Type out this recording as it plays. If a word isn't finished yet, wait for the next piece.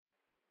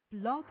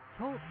Blog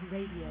Talk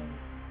Radio.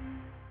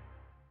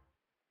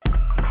 And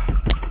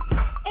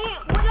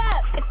what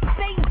up? It's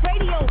State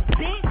Radio,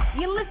 bitch.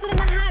 You're listening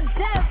to Hot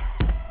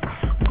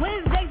Def.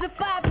 Wednesdays at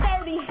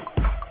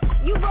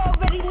 5:30. You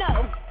already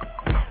know.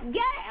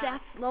 Yeah.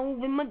 That's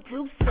long with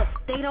Medusa.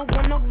 They don't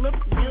want no lip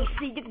read.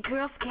 See your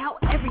Girl Scout,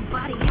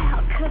 everybody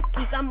have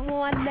cookies. I'm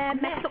on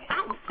that mess, so I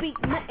don't speak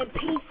nothing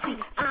PC.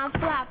 I'm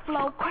fly,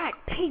 flow, crack,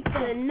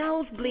 pizza, and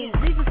nosebleeds.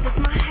 Jesus is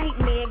my hate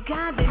man.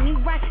 God did me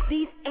right.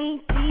 These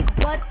ain't these,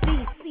 but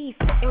these. See,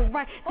 sitting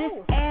right. This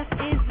ass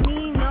is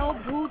me. No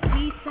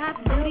booty shots,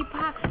 booty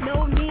pop.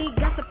 No need.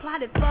 Got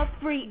supplied it for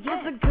free.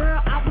 Just a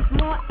girl, I was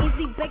more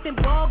easy baked than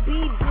ball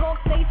bead. Dog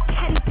face,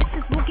 catty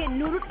bitches will get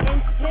noodles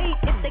and shade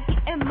if they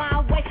get in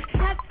my way.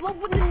 Shots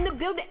flowing in the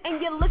building,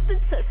 and you listen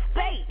to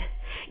Spade.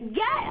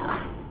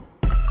 Yeah.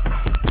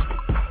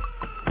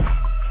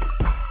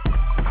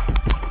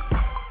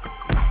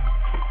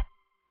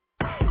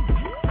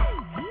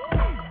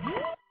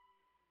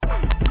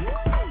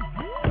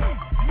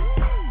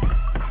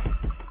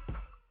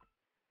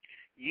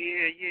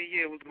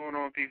 Yeah. What's going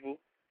on, people?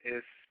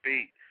 It's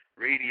Spate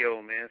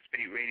Radio, man.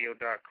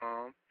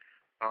 SpateRadio.com.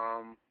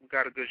 We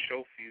got a good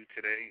show for you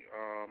today.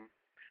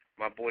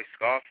 My boy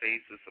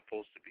Scarface is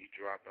supposed to be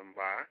dropping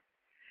by,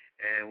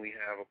 and we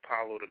have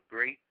Apollo the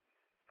Great,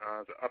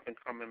 the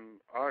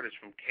up-and-coming artist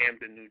from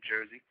Camden, New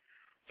Jersey.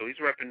 So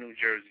he's repping New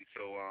Jersey.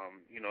 So,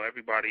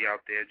 everybody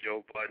out there,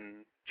 Joe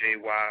Budden,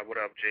 JY, what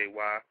up,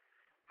 JY?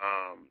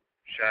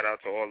 Shout out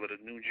to all of the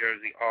New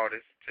Jersey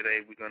artists. Today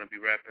we're going to be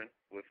repping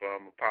with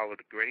Apollo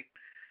the Great.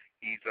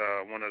 He's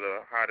one of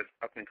the hottest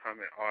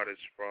up-and-coming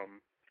artists from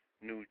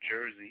New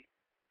Jersey.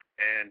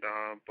 And,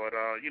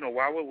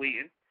 while we're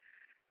waiting,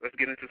 let's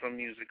get into some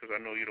music because I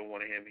know you don't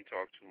want to hear me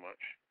talk too much.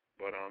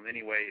 But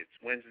anyway, it's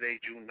Wednesday,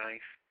 June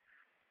 9th.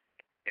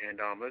 And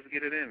let's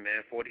get it in,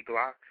 man. 40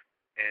 Glock.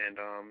 And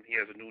he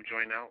has a new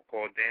joint out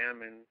called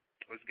Damn, and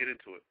let's get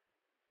into it.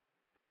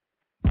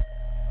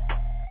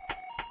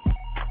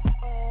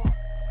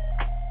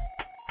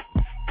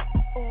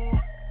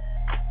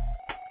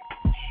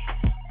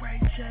 Ray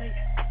J.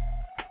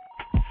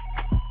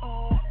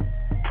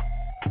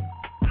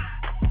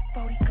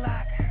 40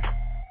 Glock.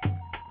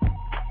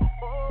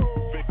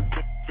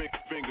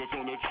 Fingers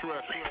on the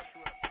track.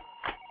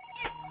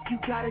 You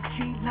got a G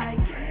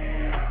like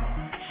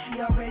she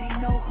already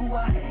know who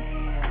I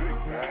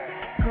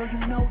am. Girl, you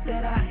know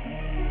that I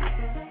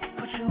am.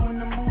 Put you in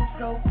the mood,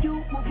 so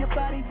you move your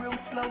body real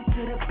slow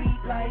to the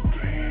beat like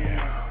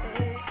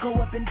go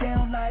up and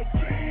down like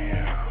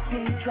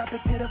then you drop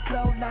it to the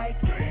flow like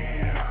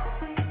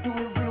do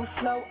it real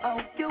slow. Oh,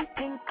 you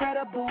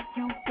incredible.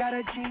 You got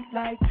a G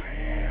like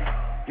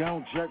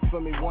Don't jerk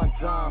for me one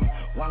time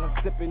while I'm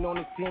sipping on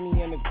this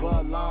Henny and this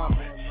Bud Lime.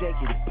 Shake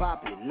it,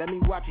 pop it, let me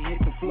watch it hit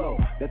the flow.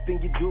 That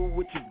thing you do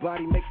with your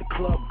body makes the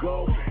club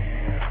go.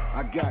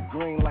 I got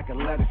green like a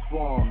lettuce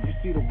farm. You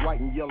see the white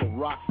and yellow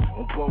rocks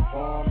on both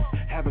arms.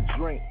 Have a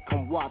drink,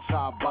 come watch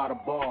how I buy the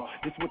bar.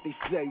 This what they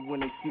say when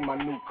they see my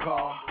new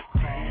car.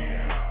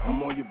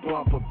 I'm on your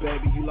bumper,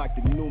 baby, you like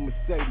the new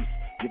Mercedes.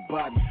 Your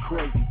body's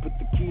crazy, put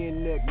the key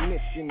in the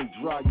ignition and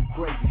drive you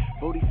crazy.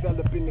 Bodie fell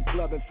up in the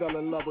club and fell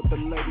in love with the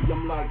lady.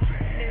 I'm like,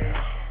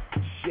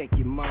 shake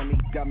it, mommy.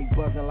 Got me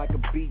buzzing like a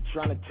bee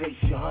trying to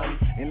taste your honey.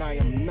 And I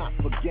am not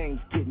for games,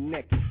 get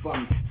naked for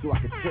me. So I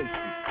can taste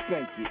it,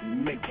 spank it,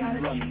 and make you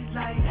love me.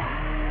 Like,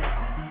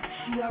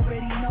 she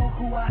already know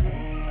who I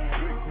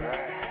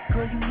am.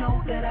 Girl, you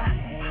know that I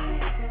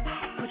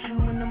am. Put you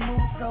in the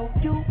mood, so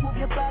you move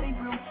your body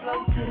real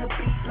slow to the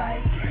beat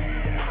like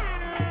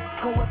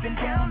go up and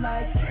down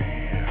like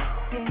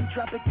then you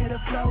drop it to the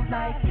flow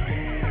like do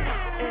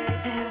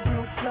it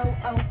real slow.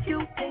 Oh, you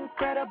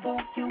incredible.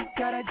 You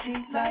got a G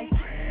like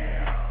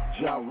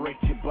Gyrate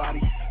your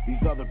body.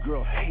 These other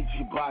girls hate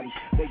your body.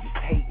 They just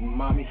hating,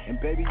 mommy. And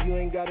baby, you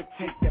ain't gotta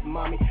take that,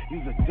 mommy.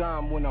 Use a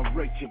dime when I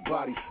rate your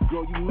body.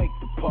 Girl, you make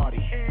the party.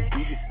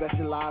 You just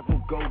specialize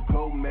in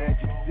go-go,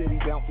 Magic City,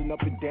 bouncing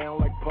up and down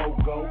like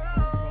pogo.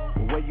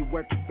 The way you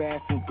work it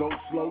fast and go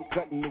slow,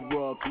 cutting the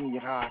rug in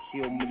your high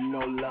heel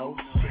Manolo.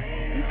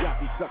 You got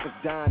these suckers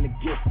dying to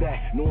get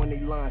that, knowing they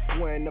line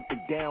swearing up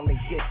and down, they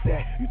hit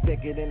that. You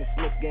think it in a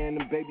slip and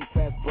them baby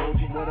fast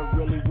bulging. What I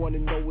really wanna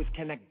know is,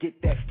 can I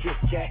get that Kit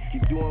Kat?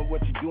 You doing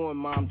what you doing,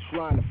 ma, I'm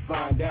trying to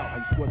find out. I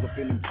just was up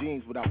in them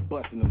jeans without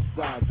busting them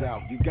sides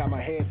out. You got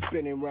my head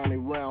spinning round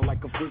and round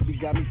like a frisbee,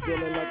 got me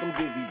feeling like I'm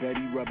dizzy,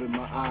 baby, rubbing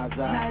my eyes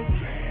out. Like,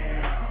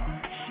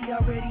 she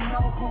already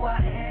know who I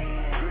am.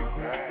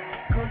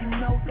 Girl, you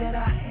know that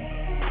I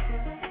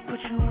am. Put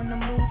you in the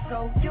mood,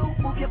 so you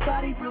move your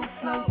body real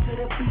slow to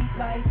the beat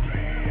like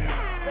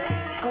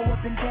go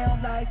up and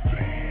down like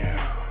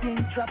then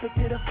you drop it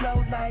to the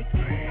flow like do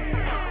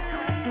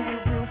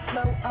it real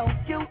slow. Oh,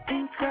 you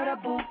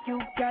incredible. You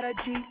got a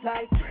G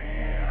like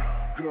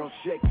Girl,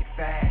 shake it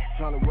fast.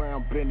 Turn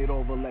around, bend it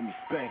over, let me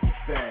spank it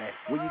fast.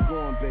 Where you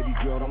going, baby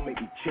girl? Don't make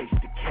me chase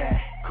the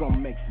cat.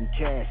 Come make some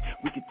cash.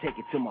 We can take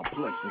it to my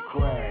place and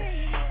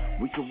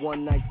crash. We can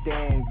one night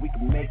stand, we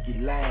can make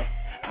it last.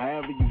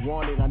 However you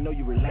want it, I know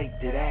you relate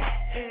to that.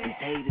 These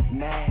haters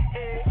mad,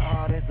 as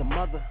hard as a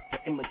other to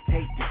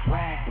imitate the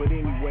swag. But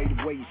anyway,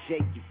 the way you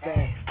shake your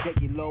fast,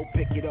 take it low,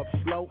 pick it up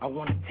slow. I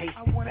wanna taste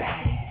it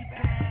back.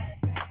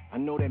 I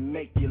know that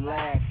make you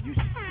laugh. You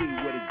should see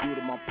what it do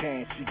to my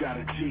pants. She got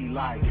a G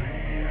like.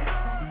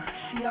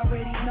 She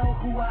already know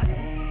who I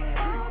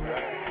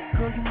am.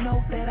 Girl, you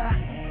know that I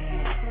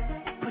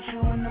am. Put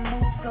you in the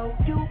mood, so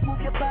you move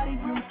your body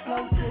real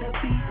slow to the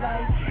beat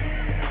like.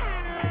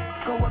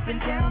 Go up and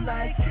down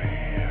like.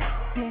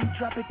 Then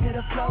drop it to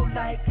the flow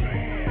like.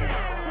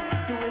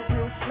 Do it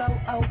real slow,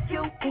 oh,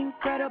 you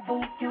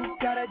incredible. You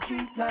got a G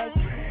like.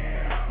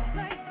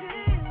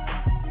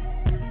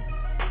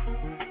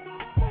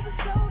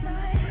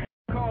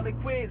 Call it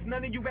quits,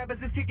 none of you rappers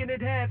is kicking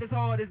it half as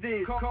hard as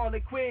this. Call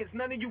it quits,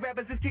 none of you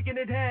rappers is kicking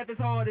it half as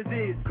hard as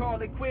this.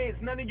 Call it quits,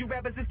 none of you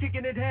rappers is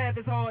kicking it half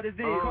as hard as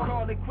this.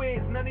 Call it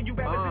quits, none of you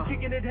rappers is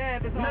kicking it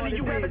half as hard as this. None of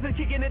you rappers is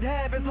kicking it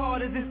half as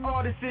hard as this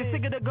artist is.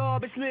 Sick of the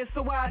garbage list,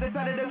 so I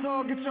decided to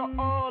target your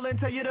all and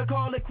tell you to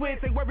call it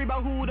quits. Ain't worry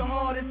about who the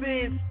hardest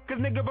is, cause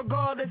nigga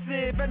regardless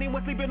if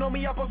anyone sleeping on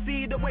me, I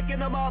proceed to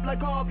waking them up like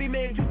coffee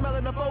mix. You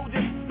smelling the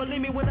Folgers, believe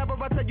me whenever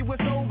I tell you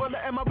it's over.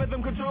 Letting my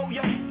rhythm control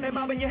ya, and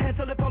bobbing your head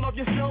till it fall off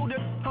your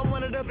shoulders. I'm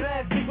one of the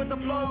best, speak with the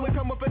flow and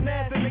come with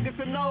finesse. And niggas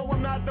should know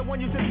I'm not the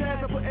one you should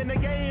test. I put in the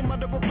game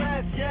under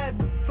arrest, yes.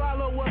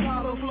 Follow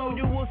Apollo flow,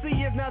 you will see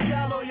it's not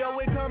shallow. Yo,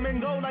 it come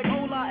and go like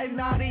hola and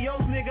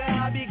adios, nigga,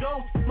 I be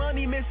ghost.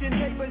 Money mission,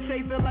 paper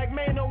chaser like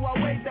Mano, I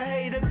wait the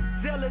haters.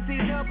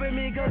 Jealousy's helping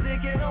me cause it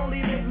can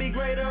only make me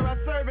greater. I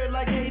serve it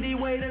like 80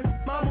 waiters.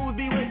 My moves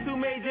be way too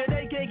major,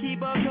 they can't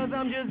keep up cause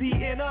I'm just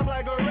heating up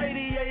like a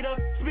radiator.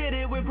 Spit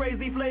it with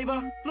crazy flavor.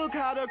 Look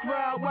how the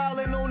crowd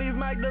wildin' on these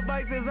mic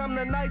devices. I'm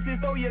the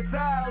nicest, throw your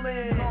towel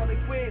in. Call it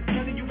quits,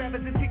 none of you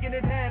rappers is kicking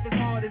it half as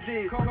hard as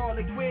this. Call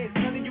it quits,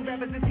 none of you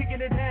rappers is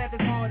kicking it half as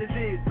hard as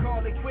this.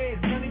 Call it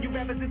quits, none of you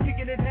rappers is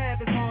kicking it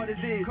half as hard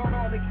as this. Call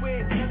it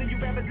quits, none of you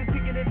rappers is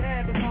kicking it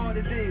half as hard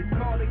as this.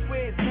 Call it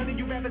quits, none of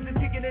you rappers is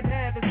kicking it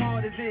half as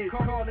hard as this.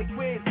 Call it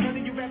quits, none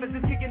of you rappers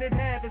is kicking it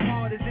half as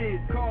hard as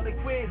this. Call it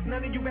quits,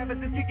 none of you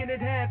rappers is kicking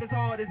it half as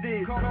hard as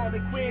this. Call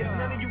it quits,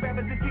 none of you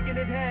rappers is kicking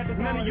it half as hard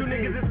as this. None of you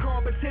niggas is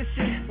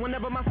competition.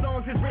 Whenever my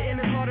songs is written,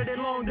 it's harder than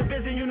long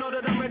division. You know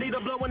that I'm ready to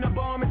blow when the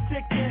bomb is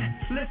ticking.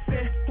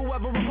 Listen,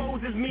 whoever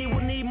opposes me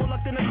will need more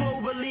luck than a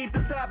clover leaf.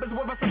 The top is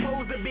where I'm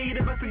supposed to be.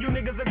 The rest of you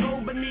niggas are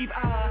go beneath.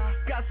 I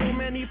got so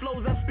many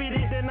flows, I spit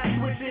it, then I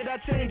switch it, I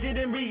change it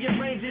and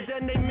rearrange it,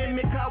 then they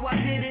mimic how I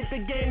did it. The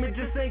game, it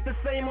just ain't the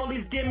same. All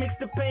these gimmicks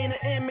to paint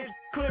an image,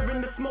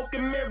 clearing the smoke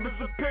and mirrors,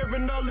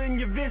 appearing all in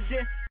your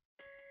vision.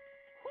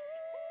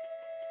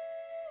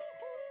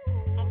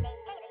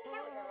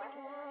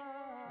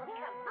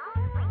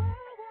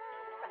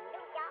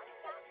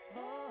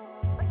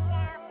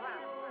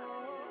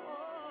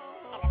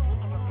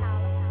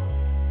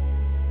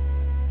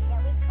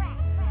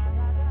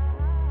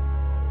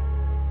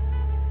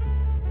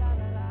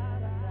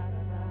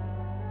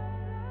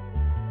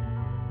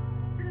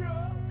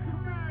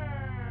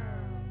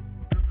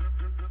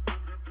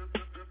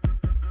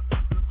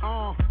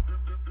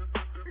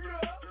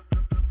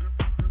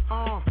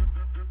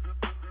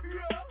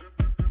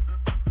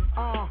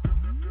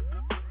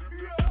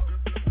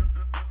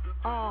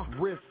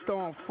 Wrist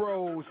on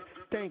froze,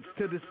 thanks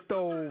to the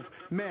stove.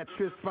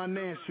 Mattress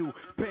financial,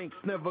 banks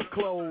never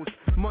close.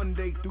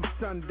 Monday through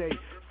Sunday,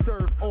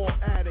 serve all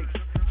addicts.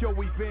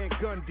 Joey Van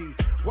Gundy,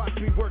 watch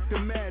me work the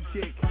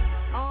magic.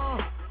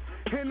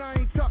 And I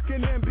ain't talking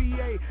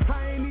NBA.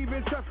 I ain't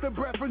even touch the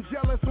breath from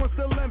jealous when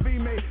still envy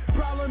me.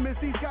 Problem is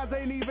these guys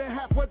ain't even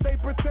half what they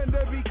pretend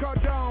to be.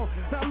 Cardone.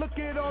 Now look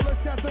at all the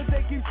shots that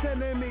they keep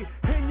sending me.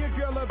 And your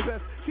girl her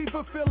best. She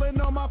fulfilling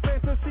all my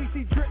fantasies.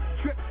 She drip,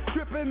 drip,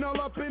 dripping all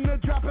up in the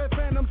drop at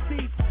Phantom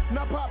seats.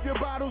 Now pop your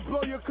bottles,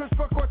 blow your kush,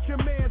 fuck what your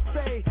man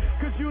say.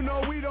 Cause you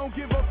know we don't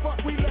give a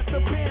fuck, we let the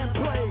band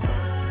play.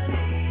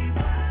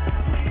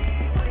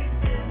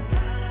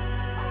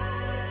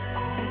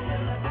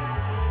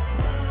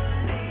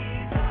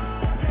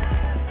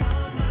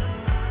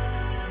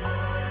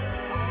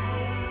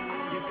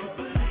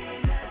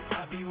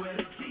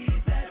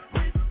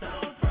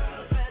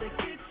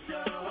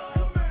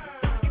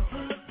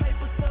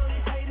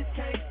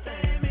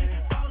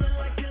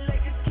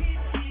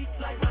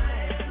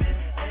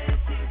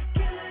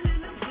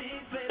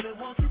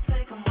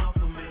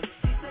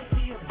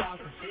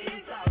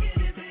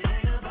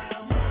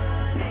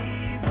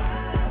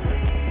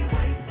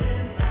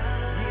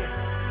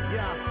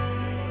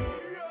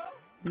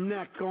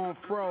 Neck on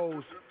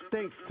froze,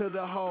 thanks to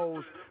the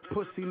hoes.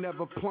 Pussy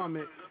never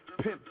plummet,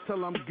 pimp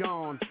till I'm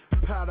gone.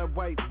 Powder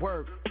white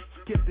work,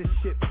 get this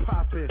shit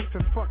poppin'.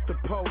 And fuck the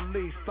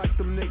police like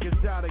them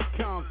niggas out of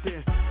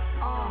Compton.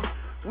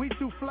 We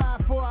too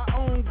fly for our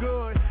own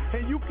good.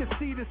 And you can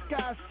see the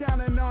sky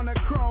shining on a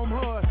chrome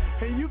hood.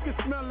 And you can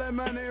smell that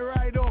money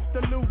right off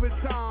the Louis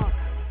Vuitton.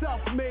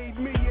 Self-made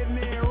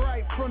millionaire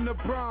right from the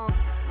Bronx.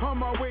 On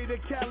my way to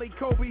Cali,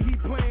 Kobe, he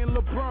playing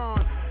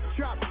LeBron.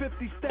 Drop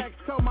 50 stacks,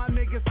 told my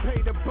niggas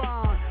pay the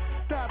bond.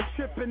 Stop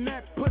tripping,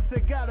 that pussy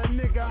got a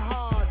nigga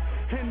hard.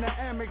 And the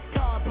Amex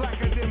card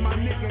blacker than my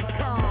nigga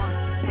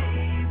Con.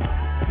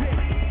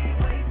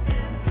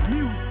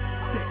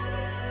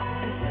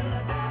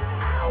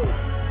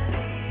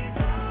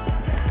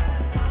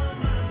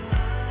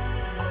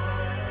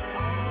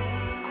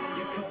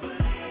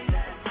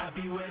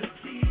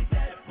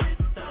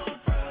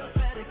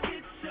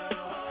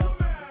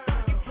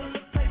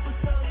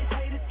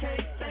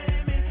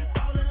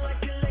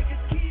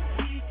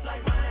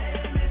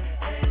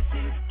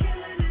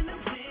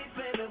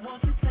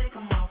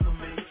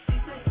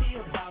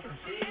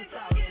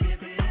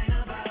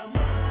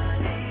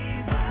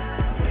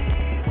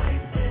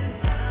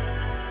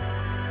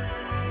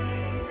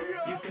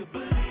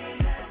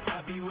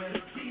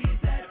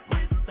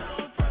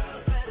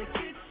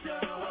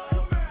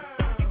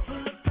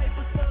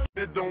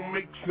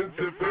 make sense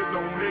if it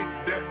don't make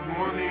that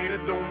money.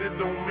 It don't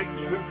make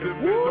sense if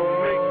it don't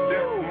make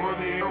that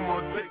money. I'ma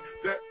take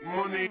that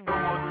money.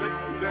 I'ma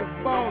take that.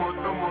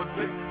 I'ma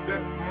take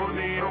that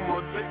money.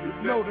 I'ma take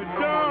that.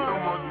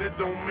 It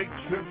don't make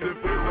sense if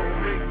it don't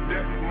make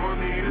that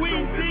money. It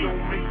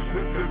don't make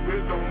sense if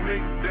it don't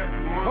make that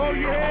money. Oh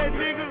yeah,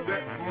 nigga.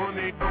 That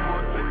money. I'ma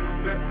take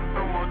that.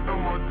 I'ma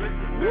take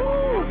that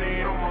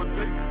money. I'ma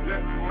take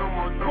that.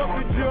 Fuck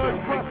the judge,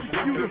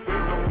 prosecutor.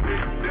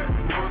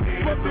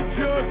 Fuck the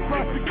judge,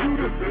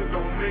 prosecutor.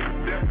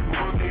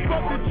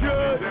 Fuck the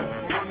judge.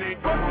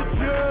 Fuck the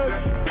judge.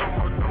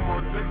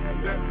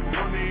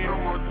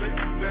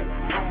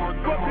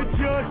 Fuck the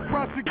judge,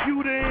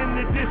 prosecutor, and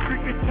the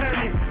district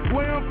attorney.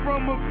 Where I'm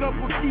from, a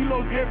couple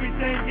kilos,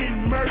 everything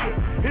getting murdered.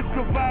 It's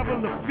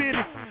survival of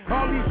fittest.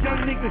 All these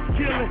young niggas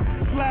killing,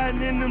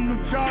 sliding in them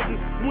new charges.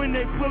 When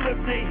they pull up,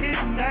 they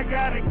hitting. I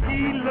got a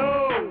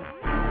kilo.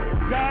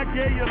 God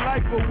gave your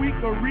life a week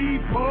of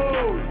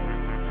repose.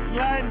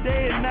 Sliding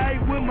day and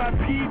night with my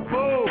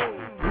people.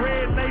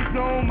 Red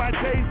laser on my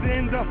days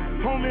in the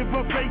home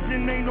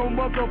invocation. Ain't no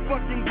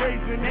motherfucking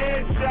grazing.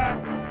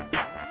 Headshot.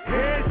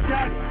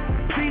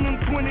 Seen them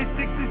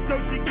 26s, so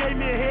she gave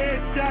me a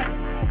headshot.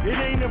 It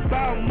ain't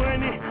about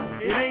money.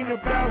 It ain't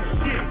about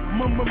shit.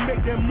 Mama make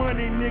that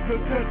money, nigga,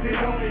 cause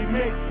it only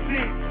makes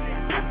sense.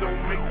 It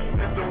don't make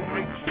sense if it don't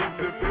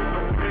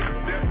make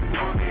that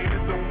money.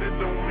 It don't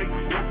make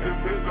sense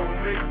if it don't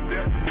make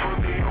that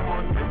money. I'ma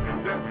take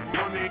that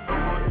money.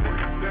 I'ma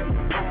take that.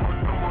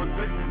 I'ma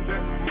take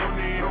that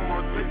money.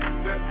 I'ma take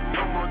that.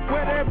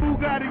 Where that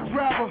Bugatti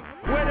driver?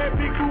 Where that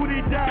big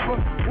booty diver?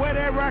 Where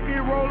that rock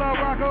and roller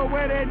rocker?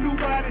 Where that new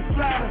body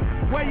slider?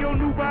 Where your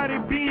new body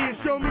been?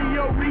 Show me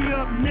your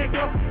re-up,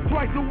 nigga.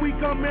 Twice a week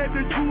I'm at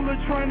the jeweler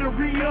trying to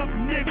re-up,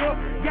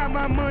 nigga. Got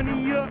my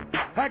money up,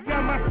 I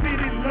got my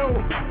city low.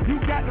 You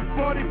got the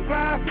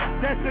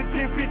 45, that's a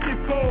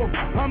 1054.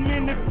 I'm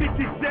in the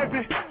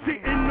 57,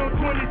 sitting on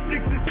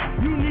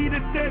 26s. You need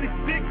a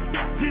 36,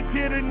 just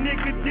hit a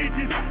nigga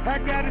digits. I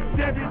got a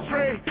 7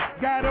 tray,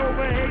 got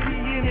over 80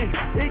 in it.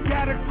 It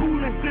got a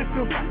cooling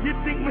system, you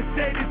think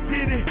Mercedes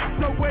did it.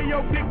 So where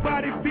your big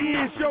body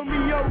been? Show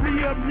me your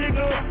re-up,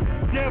 nigga.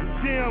 Def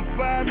Jam,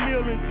 5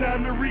 million,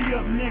 time to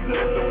re-up, nigga.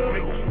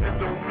 It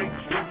don't make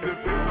sense if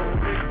it don't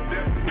make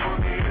that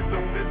money. It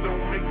don't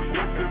make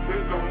sense if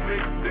it don't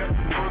make that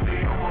money.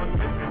 I'ma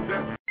take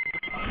that.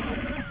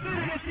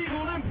 This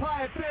evil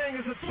empire thing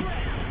is a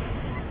threat.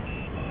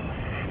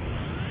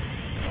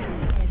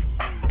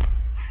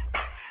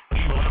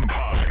 Evil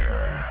Empire.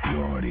 You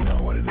already know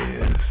what it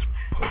is,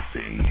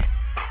 pussy.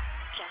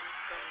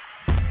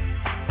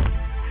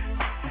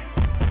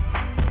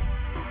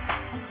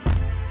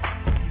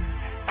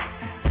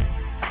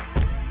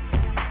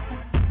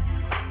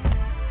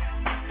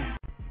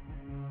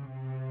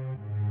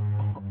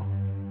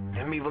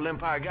 Evil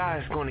Empire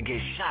guys going to get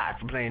shot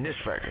for playing this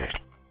record.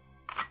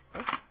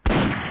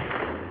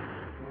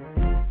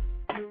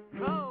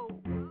 Oh,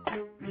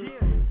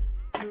 yeah,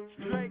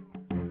 straight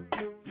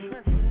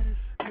trendsetters.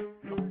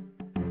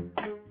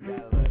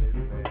 Gotta love this,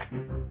 man.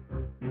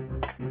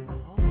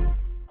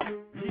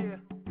 Yeah.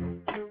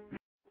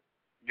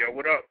 Yo,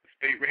 what up?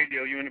 State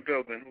Radio, you in the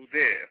building. Who's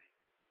there?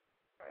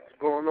 What's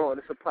going on?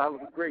 It's Apollo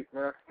the Great,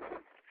 man.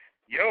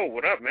 Yo,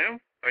 what up, man?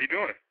 How you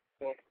doing?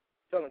 Well,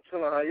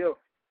 chillin', how you?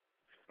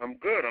 I'm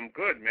good,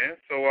 man.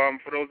 So,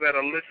 for those that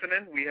are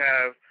listening, we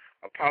have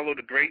Apollo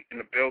the Great in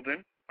the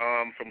building,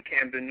 from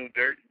Camden, New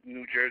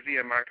Jersey.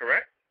 Am I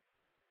correct?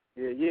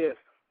 Yeah.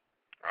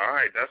 All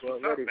right, that's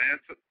what's up, man.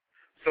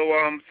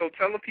 So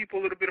tell the people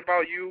a little bit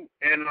about you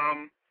and,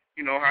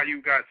 you know, how you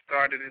got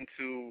started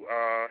into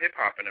hip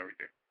hop and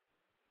everything.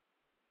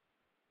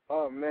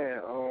 Oh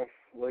man,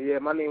 well yeah,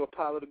 my name is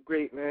Apollo the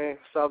Great, man.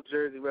 South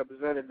Jersey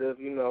representative,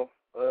 you know.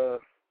 As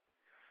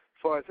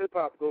far as hip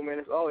hop go, man,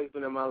 it's always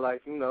been in my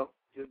life, you know.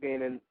 Just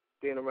being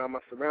around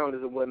my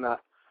surroundings and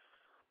whatnot.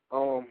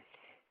 What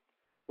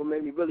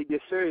made me really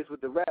get serious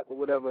with the rap or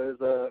whatever is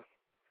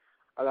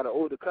I got an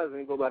older cousin,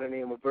 he go by the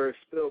name of Verse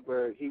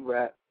Spielberg. He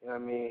rap, you know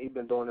what I mean? He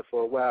been doing it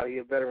for a while. He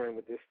a veteran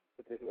with this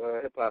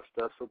hip hop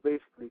stuff. So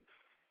basically,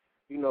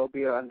 you know,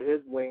 being under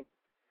his wing,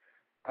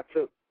 I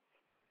took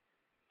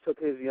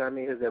his, you know what I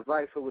mean, his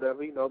advice or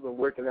whatever. You know, been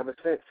working ever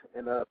since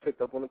and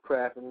picked up on the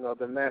craft and, you know,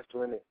 been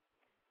mastering it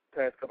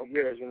the past couple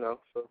years, you know.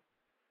 So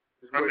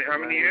how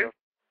many years?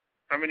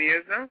 How many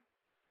years now?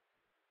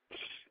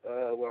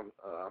 Well,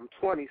 I'm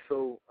 20,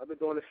 so I've been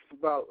doing this for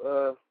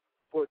about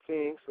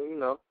 14, so, you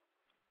know,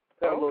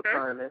 got a little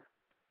time in.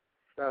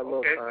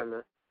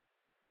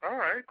 All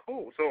right,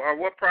 cool. So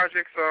what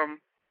projects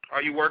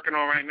are you working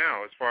on right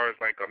now as far as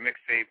like a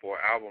mixtape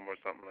or album or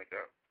something like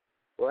that?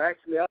 Well,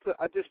 actually,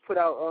 I just put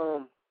out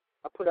an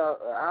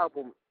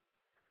album.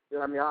 You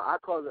know what I mean?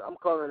 I'm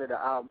calling it an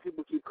album.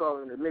 People keep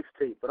calling it a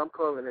mixtape, but I'm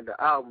calling it an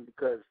album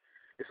because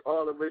it's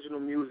all original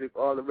music,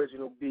 all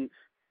original beats,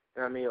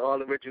 you know what I mean,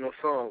 all original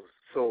songs.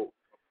 So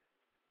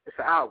it's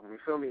an album, you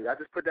feel me? I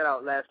just put that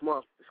out last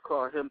month. It's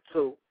called Him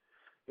Too.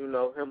 You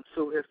know, Him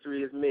Too,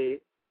 History is Made.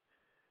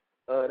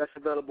 That's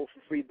available for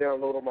free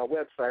download on my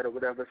website or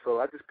whatever. So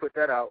I just put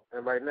that out,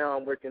 and right now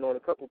I'm working on a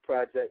couple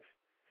projects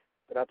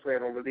that I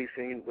plan on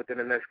releasing within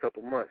the next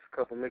couple months, a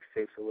couple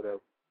mixtapes or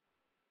whatever.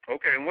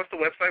 Okay, and what's the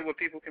website where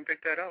people can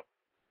pick that up?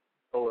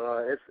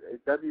 Oh, it's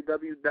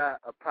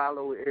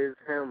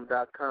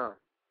www.apollohishim.com.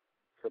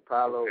 It's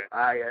Apollo,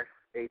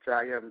 ISHIM.com, you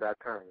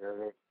know what I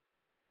mean?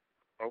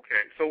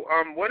 Okay, so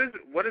what is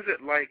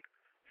it like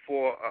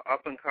for an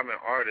up-and-coming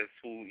artist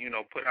who,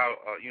 put out,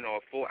 a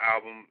full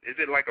album? Is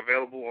it, like,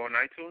 available on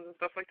iTunes and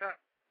stuff like that?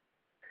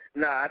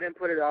 Nah, I didn't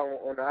put it out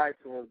on the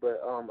iTunes,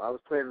 but I was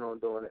planning on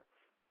doing it.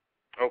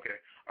 Okay,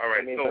 all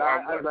right. I mean, so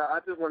I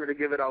just wanted to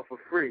give it out for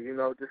free,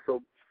 just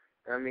so,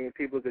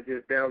 people could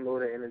just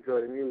download it and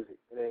enjoy the music.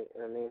 You know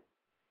what I mean?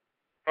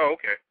 Oh,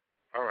 okay.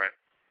 All right.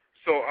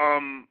 So,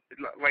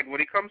 like,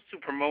 when it comes to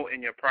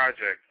promoting your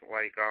projects,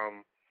 like,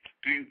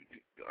 do you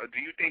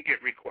think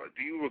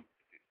do you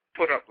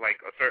put up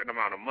like a certain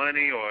amount of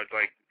money, or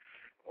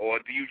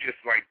do you just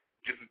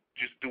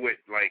do it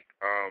like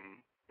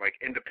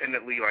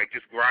independently, like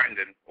just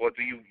grinding, or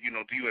do you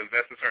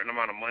invest a certain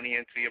amount of money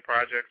into your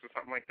projects or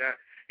something like that?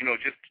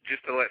 Just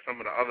to let some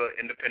of the other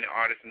independent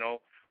artists know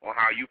on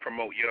how you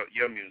promote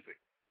your music.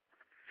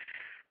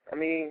 I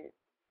mean,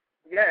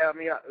 yeah. I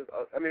mean,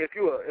 if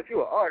you're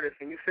an artist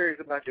and you're serious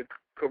about your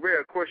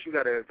career, of course you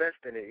got to invest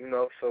in it.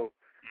 So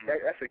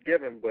that's a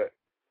given. But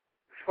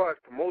as far as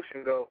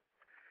promotion go,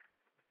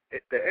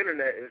 the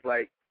internet is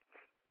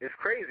it's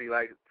crazy.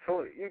 Like,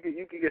 so you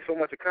can get so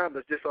much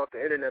accomplished just off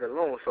the internet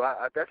alone. So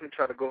I definitely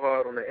try to go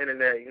hard on the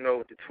internet.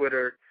 With the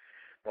Twitter,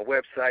 my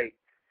website.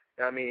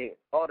 I mean,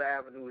 all the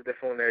avenues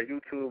that's on there,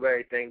 YouTube,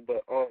 everything.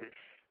 But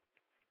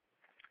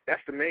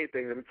that's the main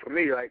thing for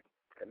me. Like,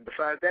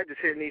 besides that,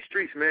 just hitting these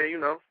streets,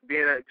 man.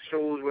 Being at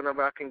shows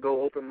whenever I can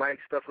go, open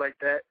mics, stuff like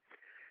that,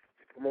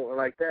 promoting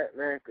like that,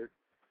 man. Because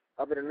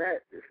other than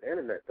that, it's the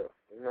internet, though.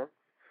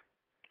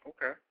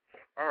 Okay.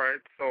 All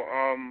right. So,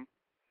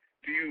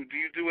 do you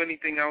do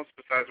anything else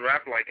besides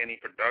rap, like any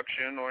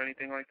production or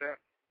anything like that?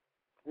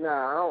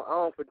 Nah, I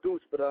don't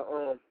produce, but I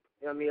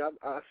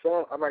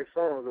write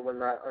songs and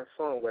whatnot. I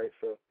songwrite,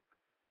 so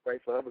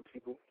write for other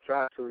people.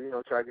 Try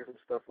to get some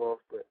stuff off,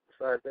 but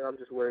besides that, I'm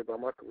just worried about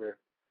my career.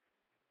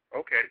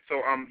 Okay,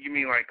 so you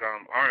mean like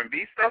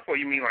R&B stuff, or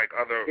you mean like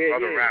other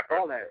rappers?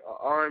 All that,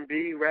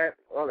 R&B, rap,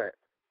 all that.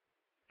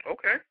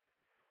 Okay,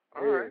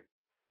 all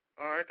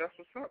right, that's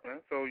what's up, man.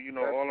 So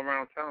all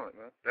around talent,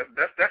 man.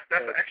 That's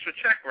an extra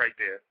check right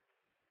there.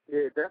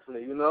 Yeah,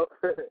 definitely. That's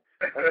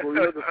what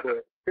we're looking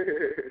for.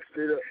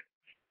 Straight up.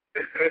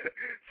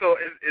 So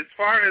as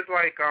far as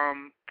like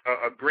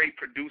a great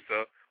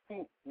producer,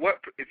 if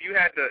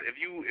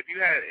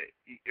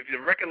the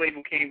record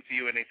label came to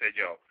you and they said,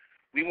 yo,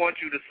 we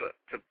want you to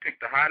pick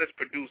the hottest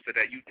producer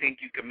that you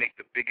think you can make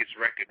the biggest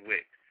record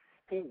with.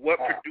 What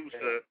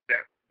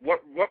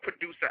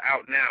producer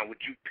out now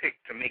would you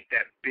pick to make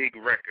that big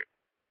record?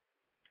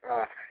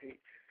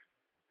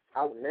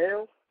 Out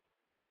now?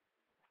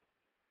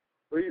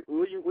 What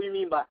do you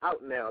mean by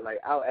out now? Like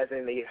out as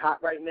in they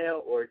hot right now,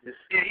 or just?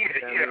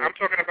 Yeah. I'm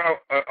talking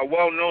about a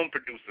well-known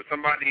producer,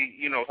 somebody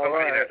that's hot. All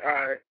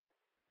right.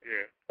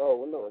 Yeah. Oh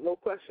well, no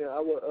question. I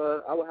would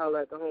holler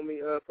at the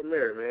homie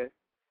Premier, man.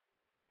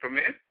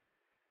 Premier?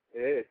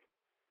 Yeah.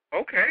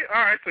 Okay,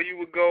 all right. So you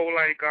would go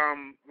like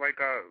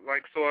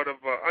sort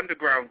of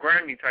underground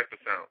Grammy type of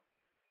sound.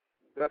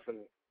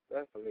 Definitely.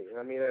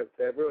 I mean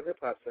that real hip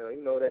hop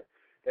sound.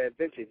 That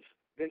vintage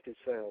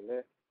sound,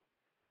 man.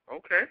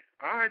 Okay,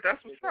 all right.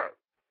 That's what's up.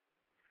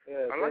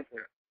 Yeah, I like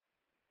that.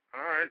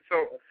 All right.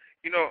 So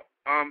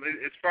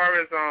as far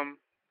as a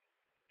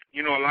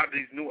lot of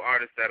these new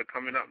artists that are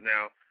coming up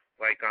now,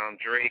 like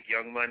Drake,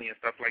 Young Money, and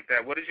stuff like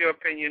that. What is your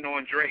opinion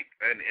on Drake?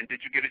 And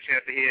did you get a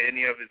chance to hear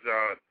any of his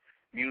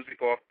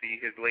music off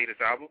his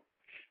latest album?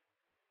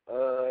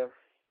 I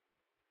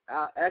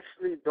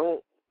actually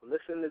don't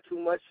listen to too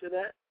much of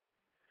that.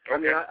 Okay. I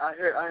mean, I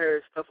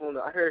heard stuff on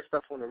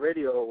the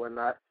radio or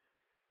whatnot.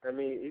 I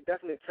mean, he's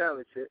definitely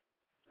talented.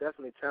 I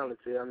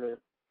mean,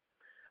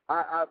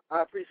 I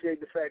appreciate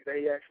the fact that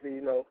he actually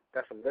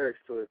got some lyrics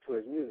to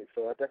his music.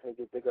 So I definitely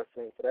give big up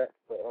to him for that.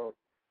 But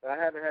I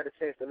haven't had a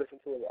chance to listen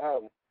to his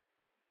album.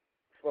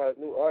 As far as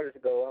new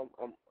artists go,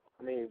 I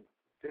mean,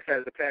 just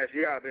as the past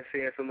year, I've been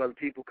seeing some other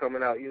people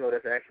coming out,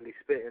 that's actually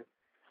spitting.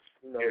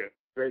 Yeah.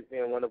 Drake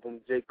being one of them,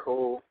 J.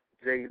 Cole,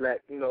 J.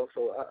 Leck,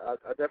 so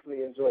I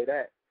definitely enjoy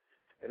that.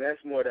 And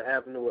that's more the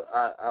avenue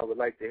I would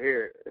like to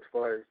hear as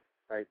far as,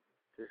 like,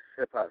 just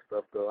hip-hop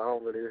stuff go. I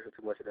don't really listen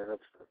too much of that other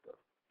stuff, though.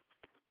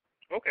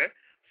 Okay.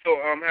 So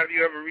have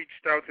you ever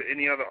reached out to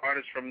any other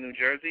artists from New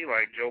Jersey,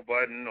 like Joe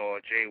Budden or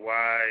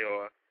J.Y.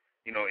 or,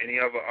 any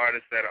other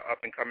artists that are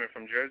up and coming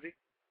from Jersey?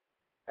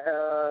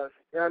 I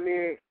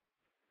mean,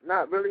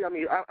 not really. I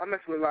mean, I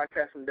mess with a lot of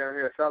cats from down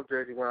here in South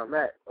Jersey where I'm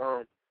at.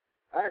 I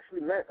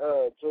actually met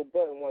Joe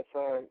Budden one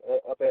time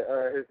up at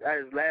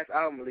his last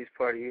album release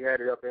party. He had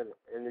it up in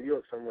New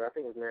York somewhere. I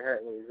think it was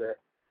Manhattan where he was at.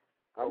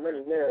 I went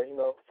in there,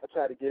 I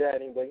tried to get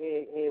at him, but he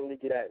ain't really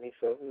get at me,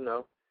 so,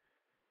 I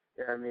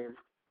mean,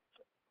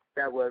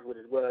 that was what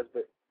it was,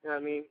 but, I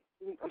mean,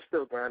 I'm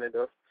still grinding,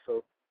 though,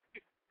 So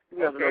you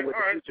never know what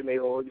the future may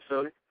hold. You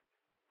feel me?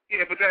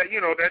 Yeah, but that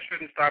that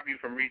shouldn't stop you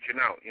from reaching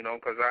out.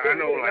 Because I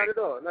know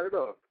not at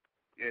all.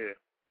 Yeah.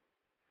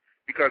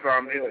 Because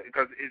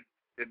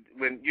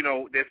when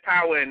there's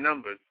power in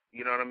numbers.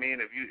 You know what I mean?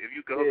 If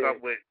you could hook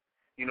up with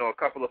a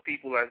couple of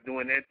people that's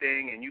doing their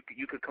thing, and you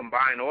could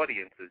combine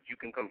audiences. You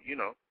can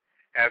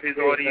have his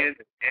audience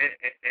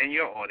and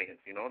your audience.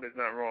 There's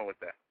nothing wrong with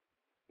that.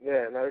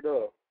 Yeah, not at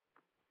all.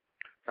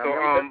 So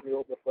I'm definitely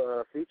open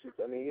for features.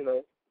 I mean,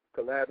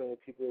 collabing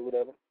with people or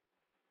whatever.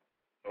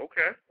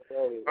 Okay.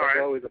 That's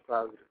always a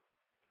positive.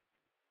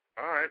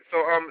 All right. So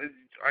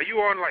are you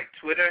on like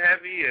Twitter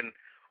heavy and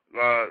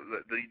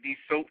these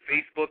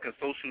Facebook and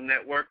social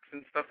networks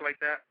and stuff like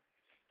that?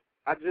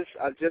 I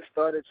just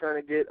started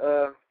trying to get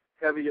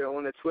heavier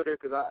on the Twitter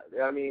because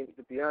I mean,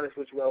 to be honest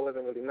with you, I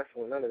wasn't really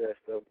messing with none of that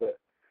stuff. But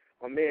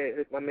my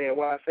man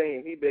Y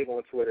Fame, he big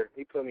on Twitter.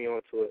 He put me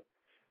onto it.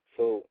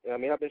 So I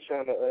mean, I've been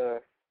trying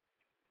to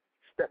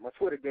step my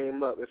Twitter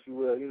game up, if you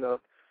will,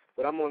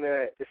 But I'm on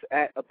there. It's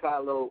at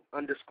Apollo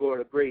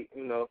 _the Great.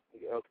 You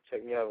can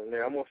check me out on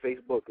there. I'm on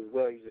Facebook as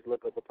well. You just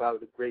look up Apollo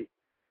the Great.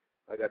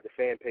 I got the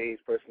fan page,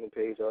 personal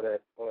page, all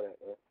that,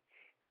 man.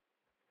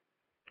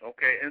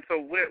 Okay, and so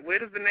where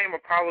does the name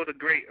Apollo the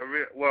Great?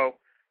 Well,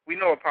 we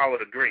know Apollo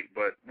the Great,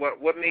 but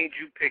what made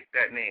you pick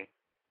that name?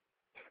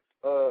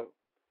 Well,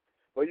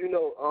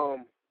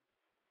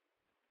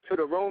 to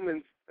the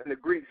Romans and the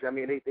Greeks, I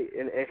mean, they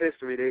in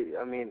history,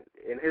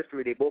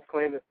 they both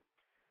claim it.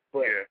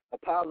 But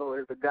Apollo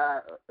is the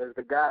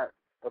god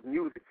of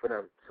music for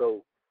them.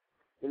 So,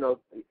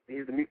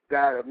 he's the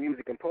god of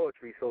music and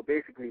poetry. So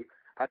basically,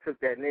 I took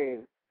that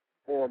name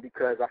on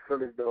because I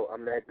feel as though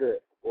I'm that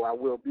good, or I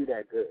will be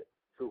that good.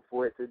 So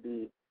for it to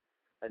be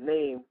a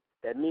name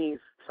that means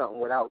something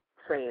without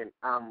saying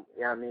I'm,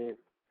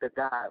 the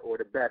god or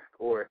the best,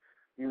 or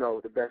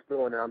the best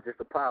doing it. I'm just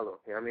Apollo.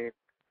 You know what I mean?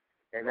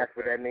 And that's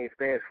what that name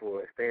stands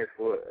for. It stands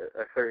for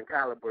a certain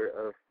caliber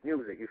of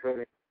music. You feel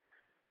me?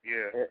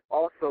 Yeah. And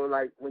also,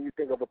 like, when you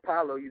think of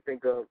Apollo, you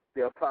think of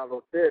the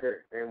Apollo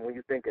Theater. And when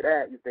you think of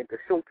that, you think of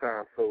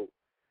Showtime. So,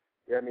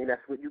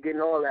 that's what you're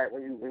getting all that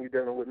when you're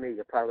dealing with me,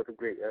 Apollo the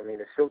Great.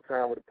 It's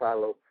Showtime with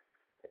Apollo,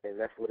 and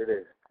that's what it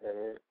is.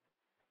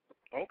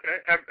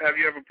 Okay. Have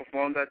you ever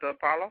performed at the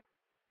Apollo?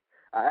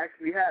 I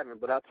actually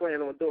haven't, but I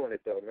plan on doing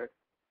it, though, man.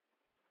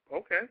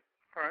 Okay.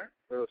 All right.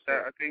 Real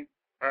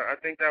I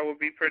think that would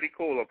be pretty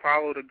cool.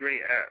 Apollo the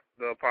Great at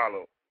the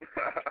Apollo.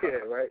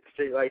 Yeah, right.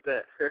 Straight like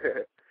that.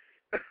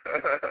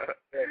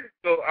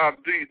 So,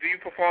 do you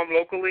perform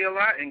locally a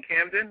lot in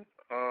Camden?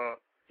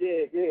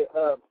 Yeah.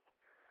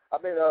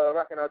 I've been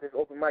rocking out this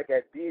open mic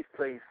at Dee's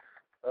Place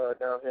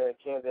down here in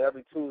Camden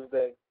every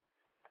Tuesday.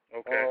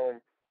 Okay.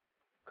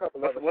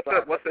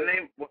 What's the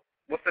name?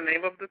 What's the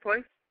name of the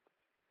place?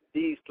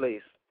 Dee's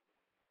Place.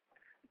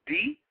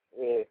 D?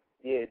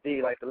 Yeah,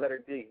 D, like the letter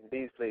D.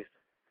 Dee's Place.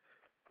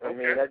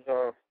 Okay. That's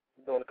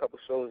doing a couple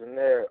shows in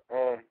there.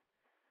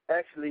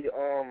 Actually,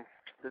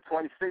 the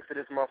 26th of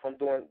this month, I'm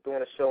doing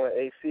a show in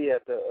AC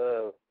at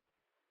the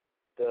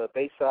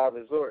Bayside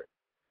Resort.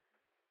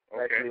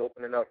 Okay. Actually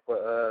opening up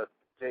for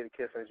Jada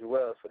Kiss and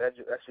Joel, so that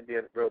should be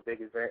a real big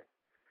event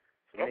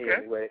for me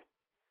anyway.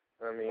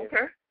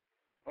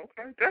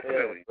 Okay,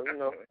 definitely. Yeah,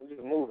 but, we're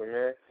just moving,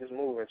 man. Just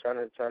moving, trying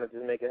to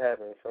just make it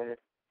happen. You feel me?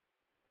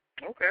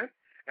 Okay.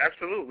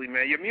 Absolutely,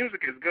 man. Your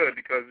music is good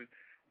because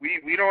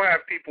we don't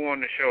have people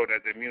on the show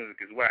that their music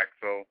is whack,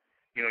 so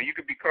you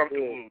could be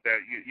comfortable that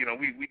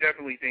we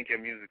definitely think your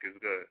music is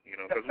good,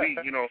 because we,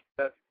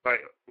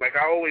 like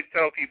I always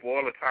tell people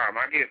all the time,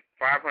 I get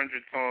 500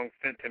 songs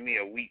sent to me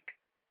a week.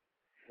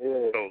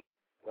 Yeah. So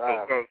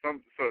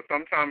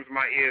sometimes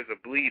my ears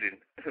are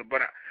bleeding,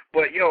 but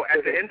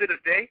at the end of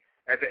the day,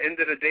 I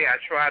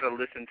try to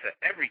listen to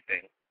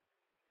everything,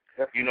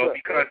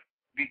 because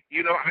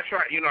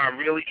I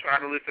really try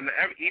to listen to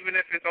even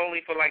if it's only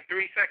for like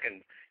 3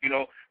 seconds,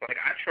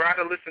 I try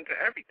to listen to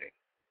everything.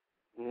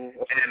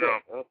 And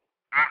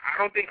I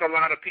don't think a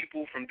lot of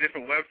people from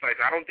different websites,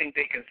 I don't think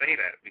they can say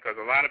that, because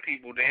a lot of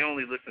people, they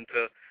only listen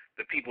to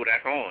the people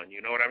that's on, you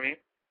know what I mean?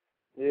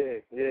 Yeah,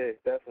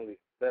 definitely.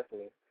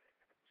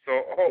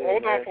 So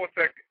hold on for a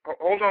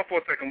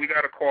second. We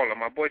got a caller.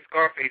 My boy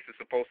Scarface is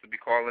supposed to be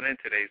calling in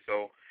today,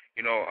 so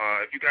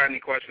if you got any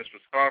questions for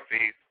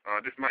Scarface,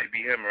 this might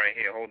be him right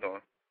here. Hold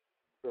on.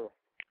 Sure.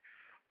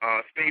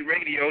 State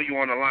Radio, you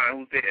on the line?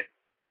 Who's there?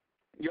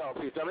 Yo,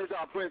 peace. It's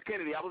Prince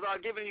Kennedy. I was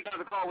giving you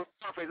guys a call with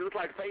Scarface. It looks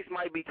like Face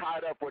might be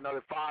tied up for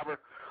another 5 or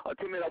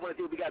 10 minutes. I want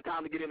to see if we got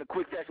time to get in a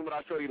quick session with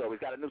our Shawty Lo.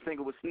 He's got a new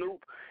single with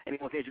Snoop, and he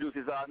wants to introduce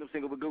his new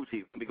single with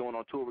Gucci. We'll be going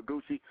on tour with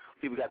Gucci.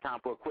 See if we got time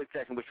for a quick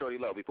session with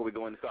Shawty Lo before we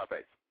go into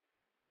Scarface.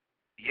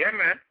 Yeah,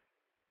 man.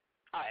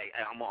 All right,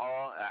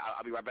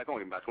 I'll be right back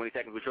on in about 20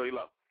 seconds with Shawty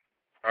Lo.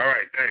 All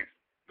right, thanks.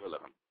 Good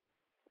luck.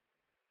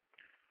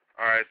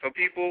 All right, so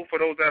people, for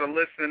those that are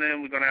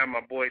listening, we're going to have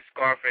my boy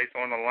Scarface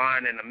on the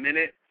line in a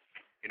minute.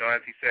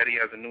 As he said, he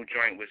has a new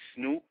joint with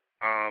Snoop.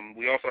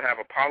 We also have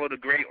Apollo the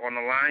Great on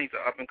the line. He's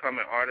an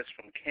up-and-coming artist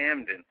from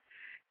Camden.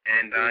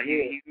 And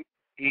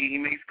he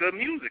makes good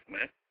music,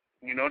 man.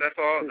 You know, that's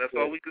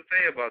all we could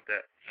say about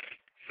that.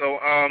 So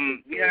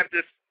we have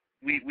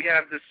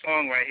this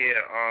song right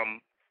here,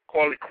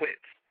 Call It Quits.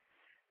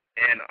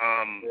 And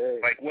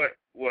like what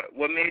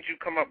made you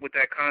come up with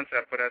that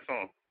concept for that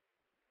song?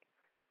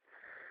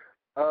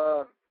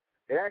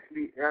 It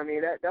actually, I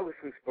mean, that was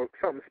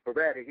something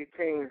sporadic. It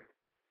came,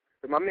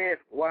 my man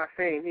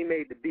Wasim, he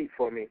made the beat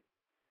for me.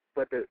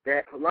 But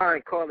that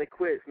line, Call It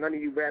Quits, none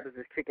of you rappers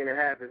is kicking it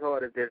half as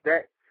hard as this.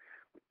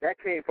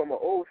 That came from an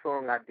old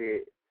song I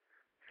did.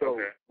 So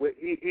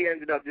he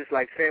ended up just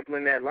like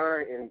sampling that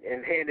line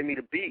and handing me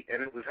the beat,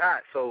 and it was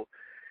hot. So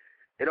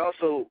it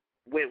also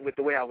went with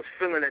the way I was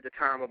feeling at the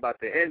time about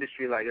the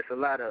industry. Like, it's a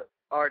lot of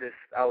artists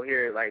out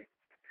here like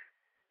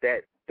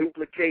that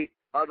duplicate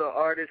other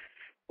artists,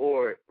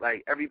 or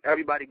like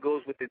everybody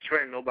goes with the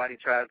trend. Nobody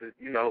tries to,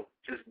 you know,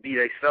 just be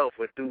themselves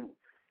or do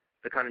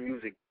the kind of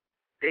music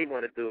they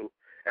want to do.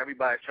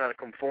 Everybody's trying to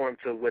conform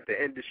to what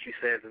the industry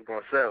says is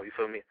going to sell. You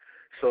feel me?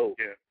 So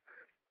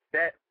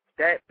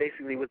that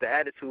basically was the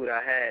attitude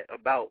I had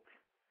about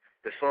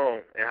the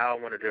song and how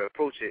I wanted to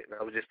approach it. And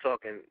I was just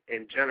talking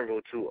in general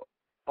to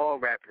all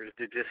rappers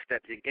to just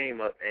step your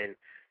game up and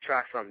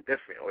try something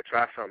different, or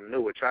try something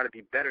new, or try to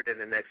be better than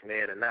the next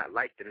man and not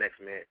like the next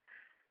man.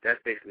 That's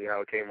basically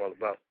how it came all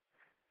about.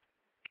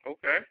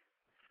 Okay.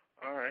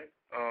 All right.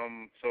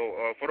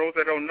 So for those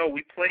that don't know,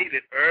 we played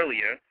it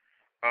earlier.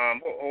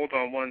 Hold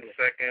on one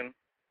second.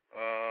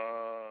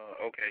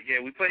 Okay. Yeah,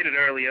 we played it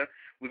earlier.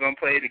 We're gonna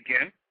play it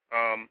again.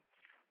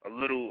 A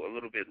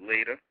little bit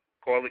later.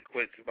 Call It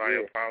Quits by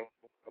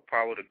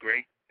Apollo the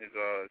Great. It's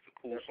a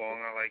cool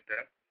song. I like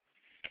that.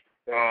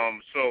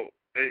 So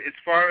as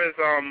far as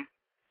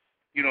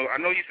you know, I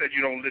know you said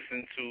you don't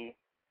listen to,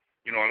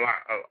 you know,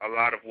 a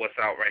lot of what's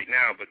out right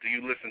now, but do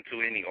you listen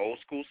to any old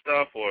school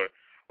stuff, or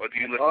do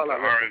you listen to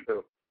R&B?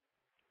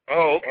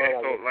 Oh, okay.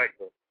 So like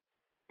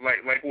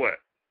what?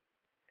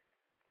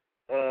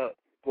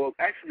 Well,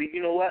 actually,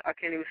 you know what? I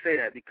can't even say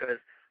that, because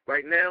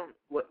right now,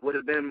 what would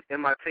have been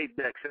in my tape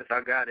deck since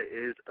I got it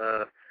is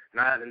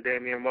Nas and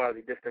Damian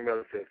Marley, Distant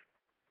Relatives.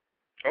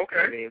 Okay.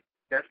 I mean,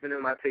 that's been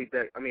in my tape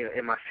deck. I mean,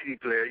 in my CD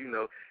player, you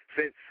know,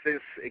 since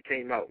it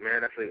came out,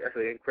 man. That's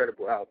an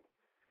incredible album.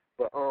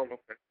 But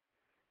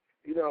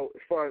you know,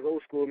 as far as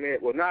old school, man,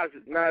 well, Nas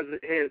is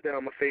hands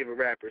down my favorite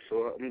rapper,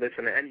 so I'm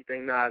listening to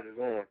anything Nas is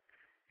on.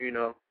 You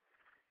know,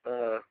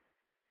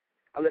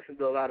 I listen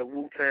to a lot of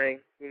Wu-Tang.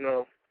 You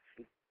know,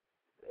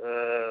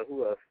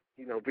 who else?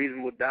 You know,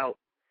 Reasonable Doubt,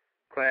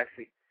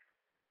 classic.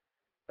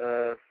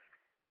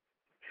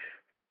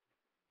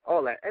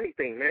 All that,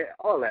 anything, man,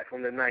 all that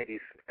from the 90s.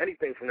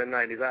 Anything from the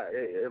 90s,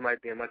 it might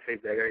be in my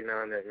tape deck every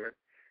now and then, man.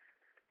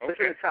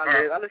 Okay.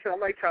 I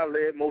like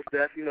Talib, Mos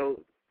Def, you know,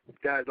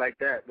 guys like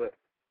that, but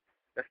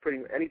that's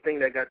pretty, anything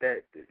that got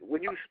that,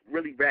 when you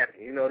really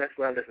rapping, you know, that's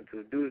what I listen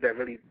to, dudes that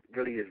really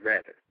is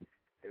rapping.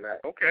 And I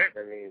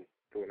mean,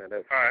 doing that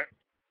up.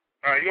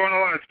 All right, you're on the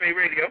line, Spade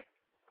Radio.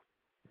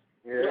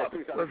 Yeah,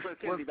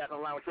 what's back on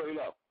the line with Shawty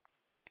Lo.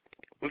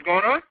 What's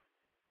going on?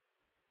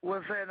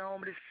 What's happening,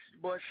 homie? This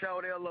boy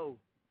Shawty Lo.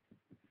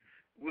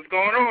 What's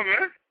going on,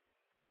 man?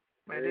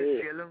 Man,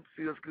 just chilling.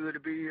 Feels good to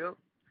be here.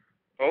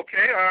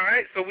 Okay, all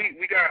right. So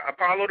we got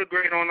Apollo the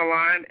Great on the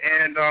line,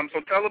 and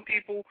so tell the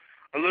people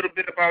a little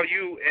bit about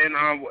you and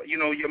you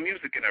know, your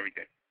music and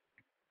everything.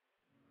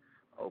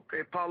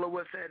 Okay, Apollo,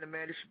 what's happening,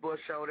 man? This your boy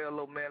Shawty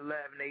Lo, man,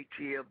 live in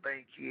ATL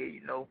Bank here.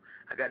 You know,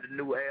 I got the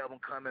new album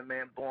coming,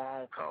 man. Born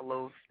Home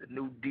Carlos, the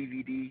new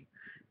DVD.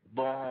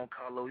 Born Home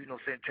Carlos, you know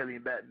what I'm saying, telling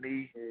you about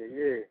me.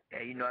 Yeah.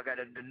 And, you know, I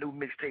got the new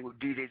mixtape with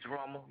DJ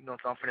Drama, you know,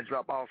 so I'm finna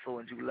drop also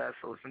in July,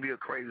 so it's gonna be a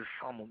crazy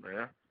summer,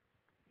 man.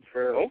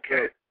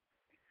 Okay.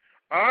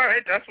 All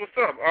right, that's what's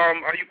up.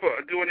 Are you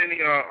doing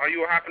any, are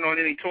you hopping on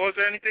any tours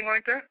or anything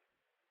like that?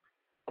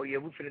 Oh, yeah,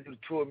 we finna do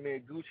the tour,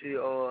 man. Gucci,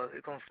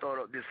 it's gonna start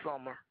up this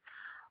summer.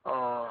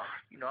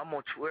 You know, I'm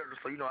on Twitter,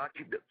 so, you know, I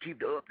keep the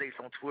updates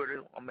on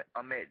Twitter.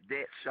 I'm at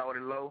that Shawty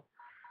Lo.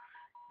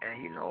 And,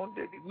 you know,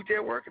 we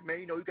just working, man.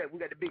 You know, we got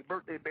the big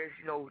birthday bash,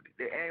 you know,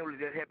 the annual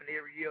that happen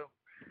every year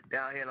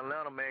down here in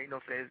Atlanta, man. You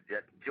know what I'm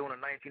saying? It's June the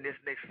 19th, this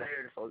next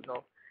Saturday, so, you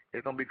know,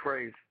 it's going to be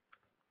crazy.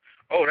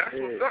 Oh, that's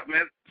what's up,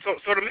 man. So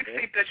the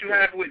mixtape that you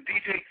have with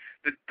DJ,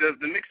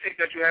 the mixtape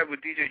that you have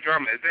with DJ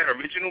Drama, is that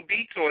original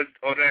beats, or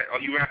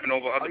are you rapping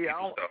over other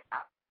people's stuff?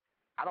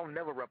 I don't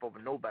never rap over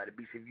nobody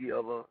beats. If you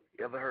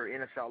ever heard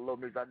Inner South Low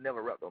music, I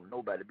never rap over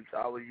nobody beats.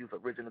 I always use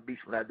original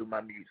beats when I do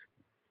my music.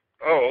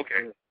 Oh,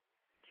 okay.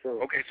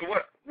 Sure. Okay, so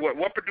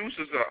what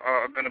producers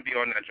are going to be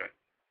on that joint?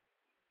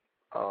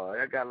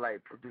 I got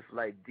like producers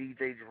like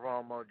DJ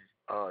Drama,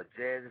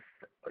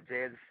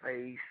 Jazz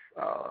Face.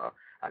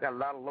 I got a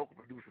lot of local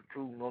producers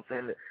too. You know what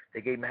I'm saying?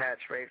 They gave me hot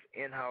tracks,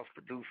 in-house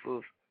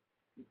producers.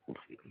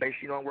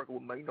 Basically, you know, I'm working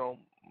with my, you know,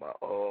 my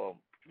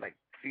like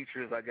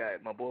features. I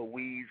got my boy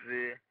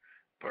Weezy,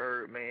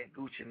 Birdman,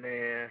 Gucci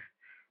Man,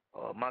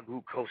 my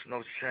group Coach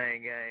No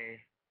Chain Gang.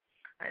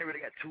 I ain't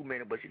really got too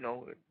many, but you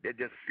know, they're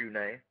just a few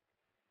names.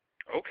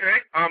 Okay.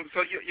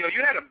 So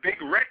you had a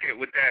big record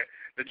with that,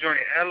 the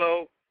joint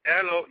Elo,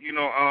 you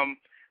know,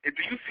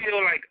 do you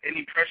feel like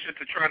any pressure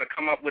to try to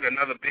come up with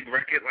another big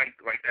record like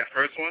that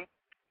first one?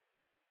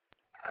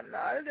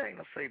 Nah, it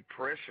ain't gonna say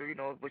pressure,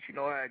 but you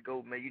know how it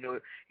go, man.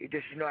 It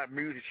just how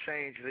music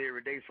changes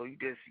every day, so you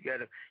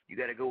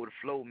gotta go with the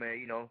flow,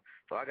 man.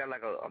 So I got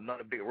like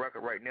another big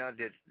record right now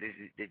that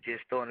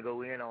just starting to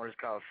go in on. It's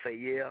called Say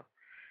Yeah,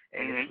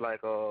 and it's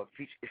like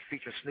it's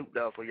featuring Snoop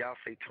Dogg. So y'all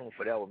stay tuned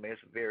for that one, man.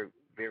 It's a very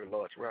very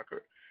large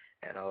record,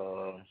 and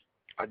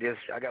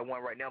I got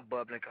one right now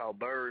bubbling called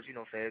Birds. You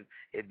know what I'm saying?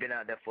 It's been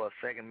out there for a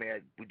second,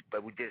 man.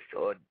 But we just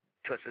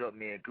touched it up.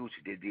 Me and Gucci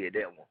did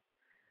that one.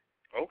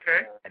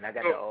 Okay. And I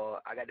got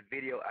the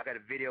video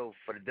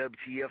for the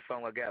WTF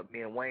song. I got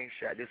me and Wayne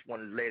shot. This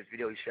one of the last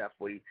video he shot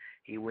before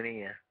he went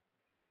in.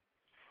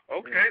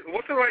 Okay.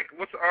 What's it like?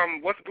 What's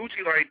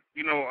Gucci like?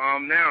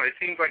 Now it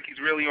seems like he's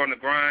really on the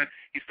grind.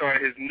 He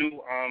started his new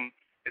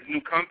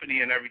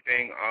company and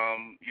everything.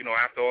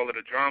 After all of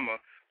the drama.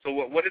 So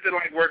what is it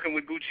like working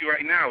with Gucci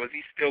right now? Is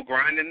he still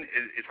grinding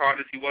as hard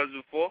as he was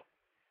before?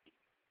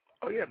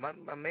 Oh yeah,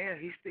 my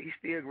man, he's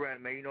still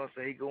grinding, man. You know what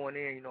I'm saying? He going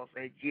in. You know what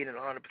I'm saying? He getting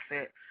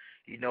 100%.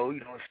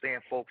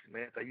 Staying focused,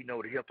 man. So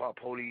the hip hop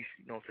police,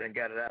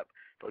 got it up.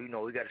 So we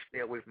got to stay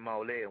away from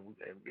all that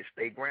and just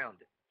stay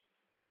grounded.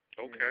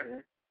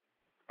 Okay.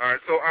 All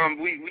right. So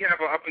we have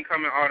an up and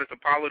coming artist,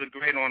 Apollo the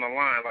Great, on the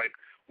line. Like,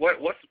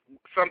 what's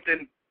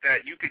something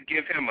that you could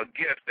give him, a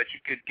gift that you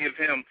could give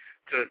him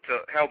to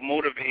help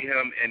motivate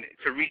him and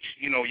to reach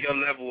your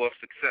level of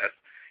success?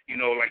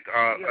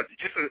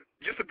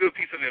 Just a good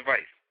piece of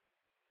advice.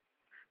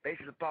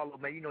 Basically, Apollo,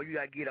 man, you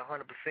got to get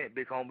 100%,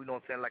 big homie. You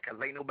know what I'm saying? Like,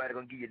 ain't nobody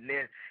going to give you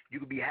nothing.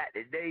 You could be hot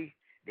today,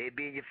 they'll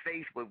be in your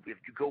face, but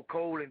if you go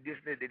cold and this,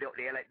 they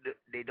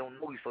don't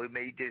know you. So,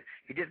 man, it's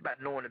just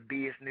about knowing the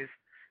business.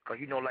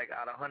 Because, like,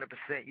 out of 100%,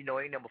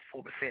 ain't number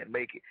 4%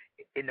 make it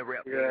in the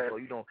rap game. So,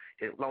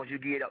 as long as you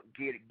get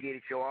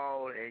it your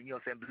all and,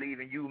 believe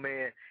in you,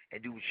 man,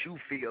 and do what you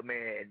feel,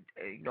 man,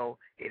 and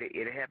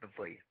it'll happen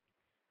for you.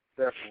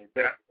 Definitely.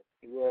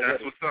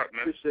 That's what's up,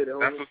 man. Appreciate it,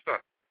 That's what's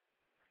up.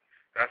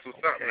 That's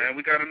what's up, man.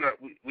 We got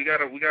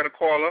a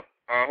caller.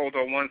 Hold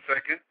on 1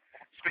 second.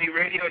 Speed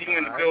Radio, you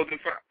in the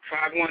building?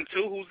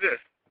 512. Who's this?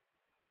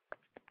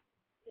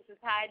 This is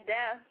High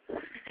Def.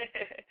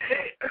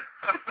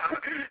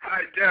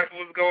 Hi, Def.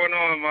 What's going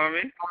on,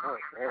 mommy?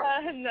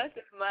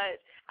 Nothing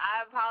much.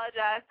 I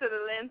apologize to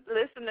the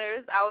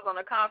listeners. I was on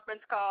a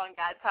conference call and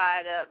got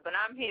tied up, but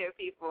I'm here,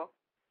 people.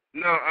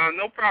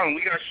 No problem.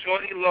 We got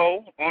Shawty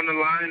Lo on the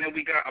line, and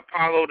we got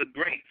Apollo the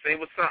Great. Say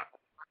what's up.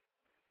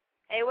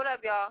 Hey, what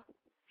up, y'all?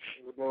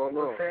 What's going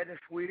on? What's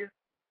happening, sweetie?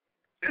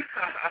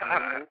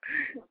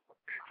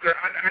 So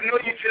I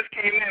know you just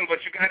came in,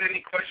 but you got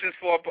any questions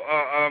for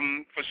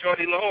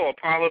Shawty Lo or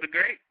Apollo the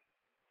Great?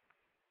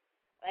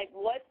 Like,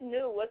 what's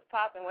new? What's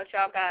popping? What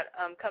y'all got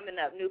coming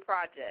up? New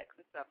projects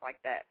and stuff like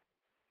that.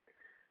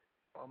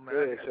 Oh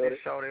man, I got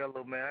Shawty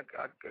Lo, man.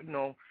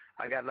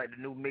 I got like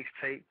the new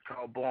mixtape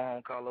called Born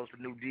Home Carlos,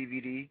 the new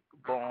DVD,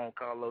 Born Home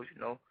Carlos.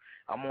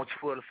 I'm on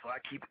Twitter, so I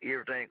keep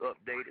everything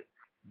updated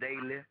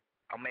daily.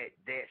 I'm at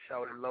that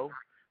Shawty Lo,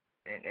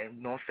 and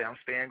I'm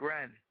staying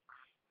grinding.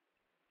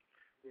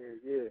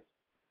 Yeah.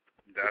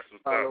 That's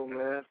what's Apollo, up,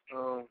 man.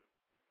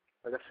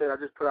 Like I said, I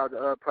just put out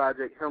the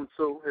project Him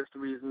Too.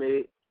 History is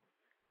Made.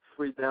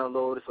 Free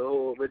download. It's a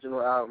whole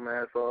original album,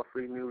 man. It's all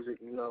free music.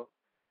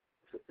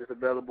 It's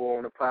available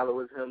on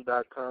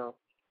ApolloIsHim.com.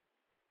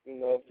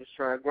 Just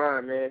trying to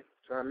grind, man.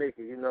 Trying to make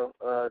it.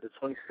 The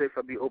 26th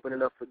I'll be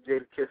opening up for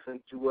Jada Kiss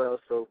and Jewel.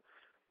 So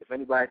if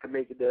anybody can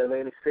make it to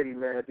Atlantic City,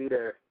 man, I'll be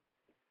there.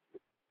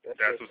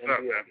 That's what's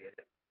up, man.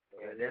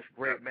 Yeah, that's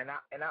great, man. I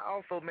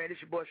also, man, this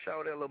your boy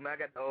Shawty Lo, man.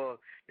 I got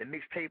the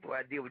mixtape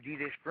I did with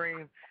DJ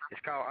Scream.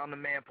 It's called I'm the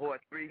Man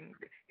Part 3.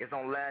 It's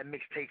on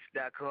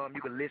livemixtapes.com.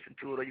 You can listen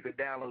to it or you can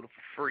download it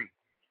for free.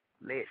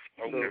 Let's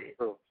get it.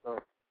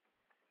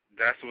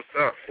 That's what's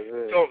up.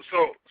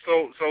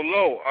 So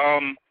Lo,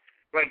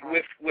 like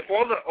with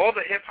all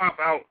the hip hop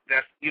out,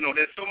 there's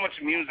so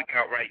much music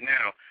out right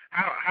now.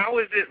 How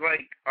is it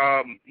like?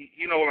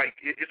 Like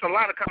it's a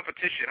lot of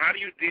competition. How do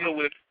you deal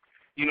with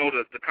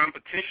the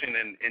competition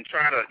and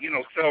try to,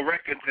 sell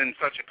records in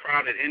such a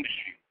crowded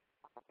industry?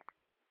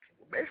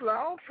 Basically,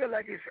 I don't feel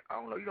like it's,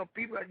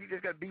 people, you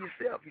just got to be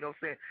yourself, you know what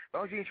I'm saying? As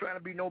long as you ain't trying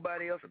to be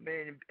nobody else,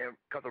 man,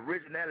 because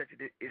originality,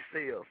 it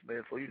sells,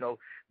 man. So,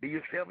 be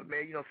yourself,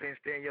 man, you know what I'm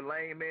saying? Stay in your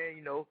lane, man, and,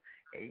 you know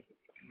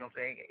what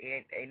I'm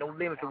saying? Ain't no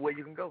limit to where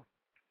you can go.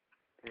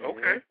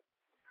 Okay.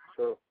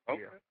 So,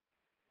 okay. Yeah.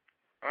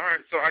 All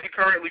right. So, are you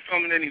currently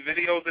filming any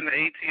videos in the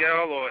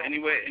ATL or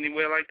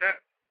anywhere like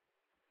that?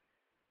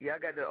 Yeah, I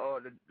got I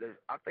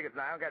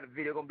got a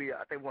video gonna be.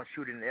 I think we're gonna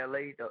shoot it in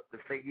LA. The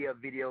Say Yeah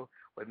video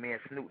with me and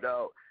Snoop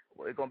Dogg.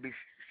 It's gonna be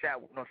shot.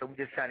 So we're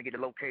just trying to get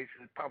the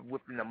location. Probably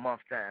within a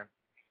month's time.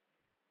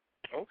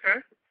 Okay.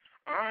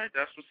 All right,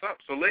 that's what's up.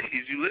 So,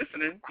 ladies, you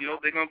listening?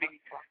 They're gonna be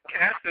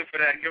casting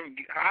for that.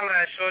 Holla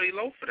at Shawty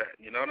Lo for that.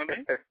 You know what I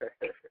mean?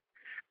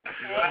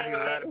 I need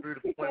a lot of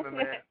beautiful women,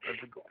 man.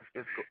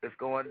 It's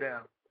going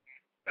down.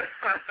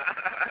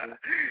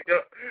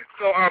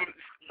 So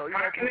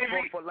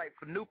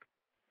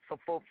for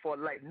So for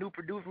like new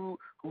producer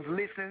who's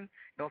listening,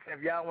 you know what I'm saying,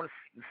 if y'all want to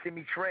send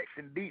me tracks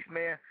and beats,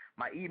 man,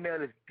 my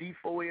email is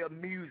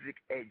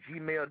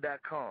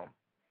d4lmusic@gmail.com.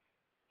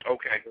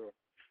 Okay.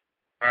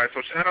 All right,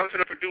 so shout out to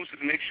the producers.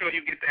 Make sure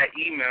you get that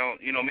email.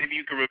 You know, maybe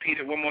you can repeat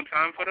it one more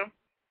time for them?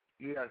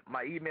 Yeah,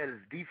 my email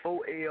is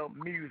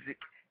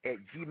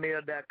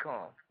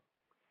d4lmusic@gmail.com.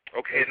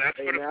 Okay, and that's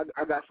for man,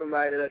 I got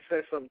somebody that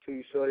said something to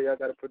you, Shorty. I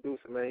got a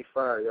producer, man. He's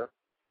fire, yo.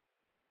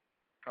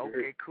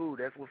 Okay, cool.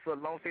 That's what's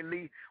up. Long as they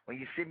leave, when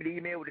you send me the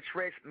email with the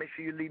tracks, make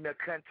sure you leave me a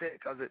contact,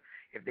 because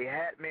if they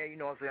had, man, you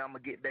know what I'm saying, I'm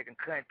going to get back in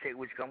contact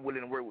with you. I'm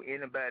willing to work with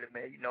anybody,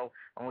 man, you know,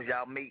 as long as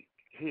y'all make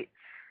hits.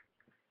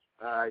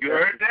 Right, you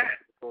heard that?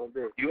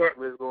 You heard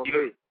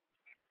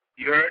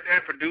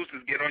that?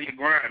 Producers, get on your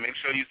grind. Make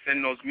sure you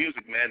send those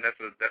music, man. That's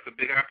a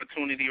big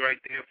opportunity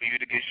right there for you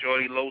to get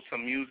Shawty Lo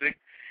some music.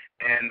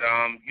 And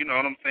you know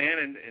what I'm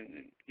saying? And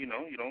you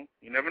know, you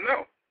never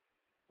know.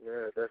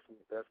 Yeah,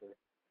 definitely.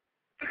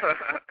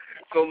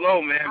 So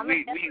Lo, man,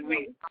 we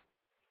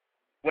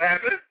what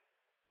happened?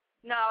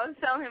 No, I was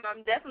telling him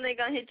I'm definitely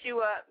gonna hit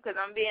you up because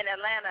I'm being in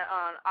Atlanta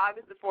on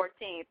August the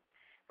 14th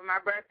for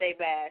my birthday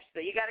bash. So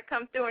you gotta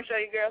come through and show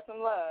your girl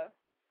some love.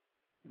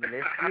 Let's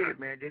hit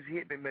it, man. Just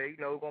hit me, man. You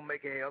know, we're gonna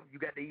make it happen.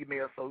 You got the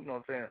email, so you know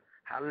what I'm saying.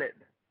 Holla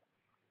at me.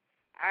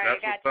 All right,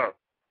 that's what's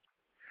up.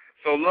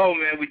 So Lo,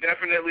 man, we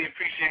definitely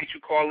appreciate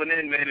you calling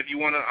in, man. If you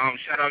wanna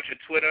shout out your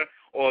Twitter,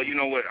 or you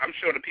know what, I'm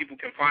sure the people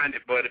can find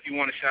it, but if you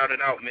wanna shout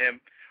it out, man,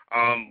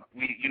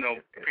 we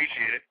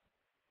appreciate it.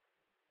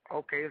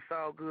 Okay, it's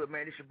all good,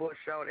 man. It's your boy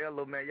Shawty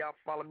Lo, man. Y'all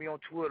follow me on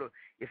Twitter.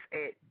 It's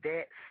at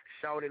That's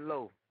Shawty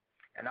Lo,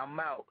 and I'm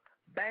out.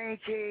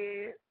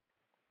 Bankhead.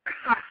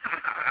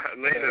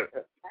 Later.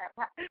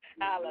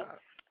 Holla.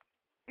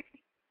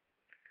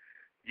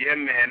 Yeah,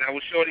 man. That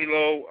was Shawty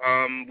Lo.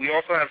 We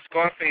also have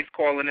Scarface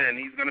calling in.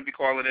 He's going to be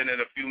calling in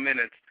a few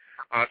minutes.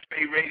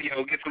 Spade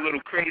Radio gets a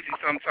little crazy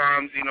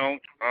sometimes, you know,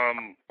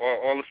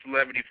 all the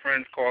celebrity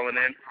friends calling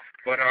in.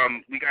 But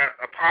we got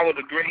Apollo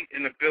the Great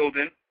in the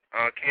building.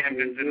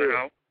 Camden's in the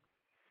house.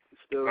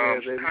 Still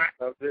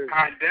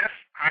High Def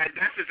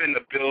is in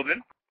the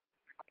building.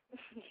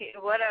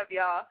 What up,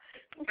 y'all?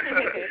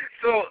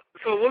 So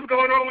what's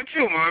going on with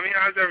you, Mommy?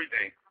 How's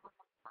everything?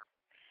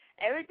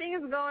 Everything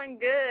is going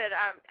good.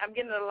 I'm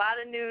getting a lot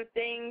of new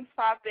things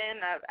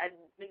popping. I've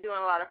been doing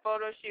a lot of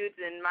photo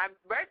shoots, and my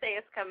birthday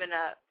is coming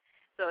up.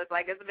 So it's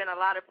been a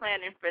lot of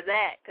planning for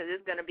that because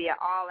it's going to be an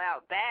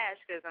all-out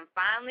bash because I'm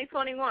finally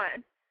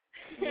 21.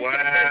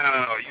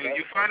 Wow,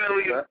 you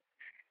finally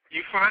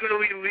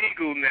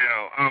legal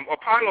now.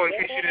 Apollo, in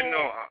case you didn't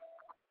know,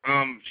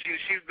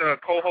 she's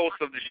the co-host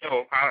of the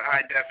show,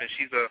 High Def, and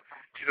she's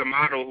a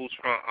model who's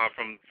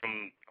from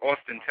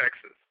Austin,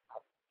 Texas.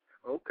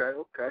 Okay,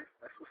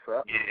 that's what's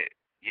up. Yeah.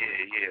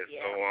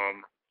 So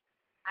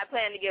I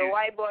plan to get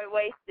white boy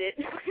wasted.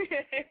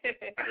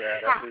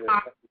 Yeah,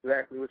 that's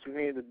exactly what you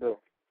need to do.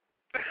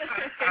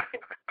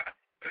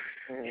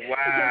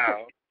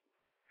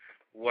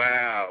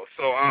 Wow.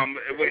 So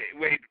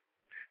wait.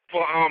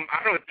 For I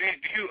don't know. Do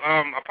you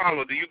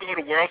Apollo? Do you go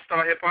to World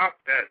Star Hip Hop,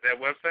 that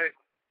website?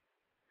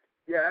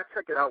 Yeah, I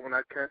check it out when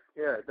I can.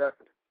 Yeah,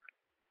 definitely.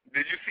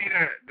 Did you see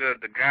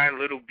the guy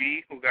Little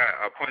B who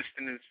got punched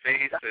in his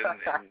face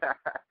and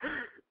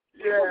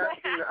Yeah,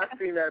 I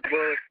seen that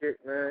bullshit,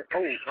 man.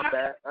 Oh, my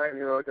bad. I ain't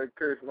even know that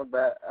curse. My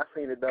bad. I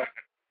seen it though.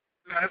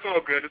 No, it's all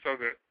good. It's all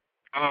good.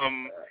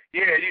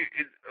 Yeah.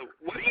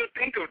 What do you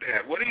think of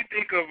that? What do you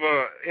think of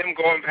him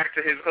going back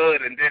to his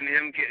hood and then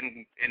him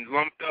getting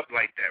lumped up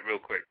like that real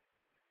quick?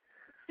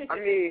 I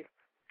mean,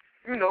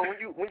 you know,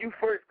 when you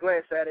first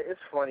glance at it,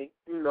 it's funny.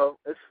 You know,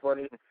 it's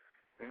funny.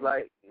 It's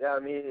like, yeah, I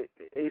mean,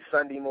 it's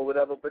Sunday or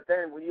whatever. But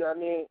then,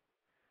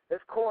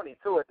 it's corny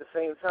too at the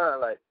same time.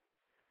 Like,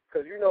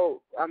 because you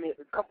know, I mean,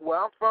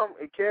 where I'm from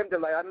in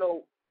Camden, like I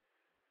know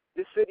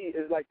this city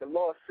is like the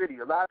lost city.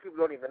 A lot of people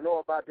don't even know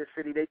about this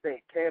city. They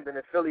think Camden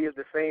and Philly is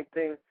the same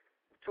thing,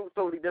 two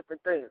totally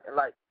different things. And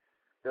like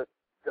the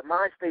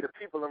mind state of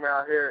people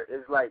around here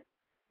is like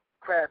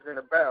crabs in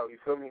a barrel. You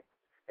feel me?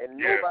 And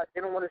nobody,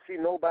 they don't want to see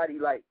nobody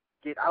like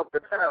get out the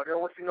barrel. They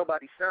don't want to see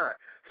nobody shine.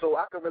 So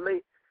I can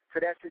relate to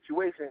that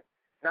situation,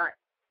 not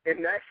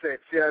in that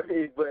sense, you know what I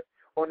mean, but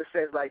on the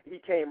sense like he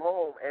came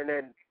home and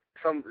then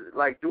some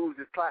like dudes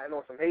is plotting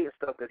on some hate and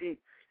stuff because he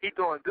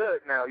doing good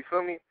now. You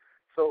feel me?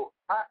 So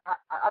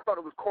I thought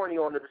it was corny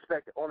on the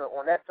respect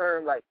on that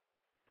term. Like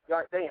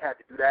they ain't had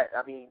to do that.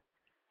 I mean,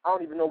 I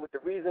don't even know what the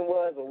reason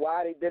was or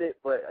why they did it,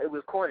 but it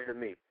was corny to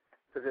me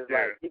because it's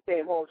like he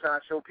came home trying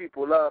to show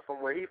people love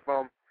from where he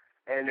from,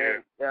 and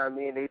then you know what I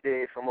mean, they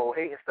did some old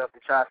hate and stuff to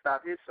try to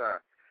stop his son.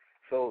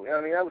 So you know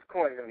what I mean, that was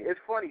corny to me. It's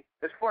funny,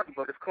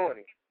 but it's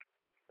corny.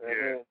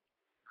 Yeah.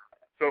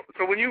 So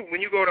when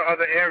you go to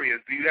other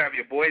areas, do you have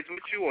your boys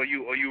with you or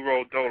you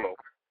roll dolo?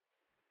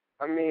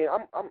 I mean,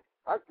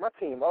 my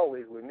team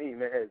always with me,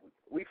 man.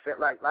 We fit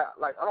like I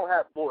don't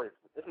have boys.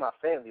 It's my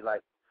family.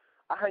 Like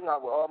I hang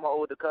out with all my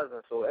older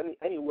cousins, so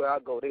anywhere I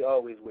go, they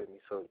always with me.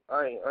 So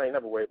I ain't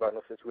never worried about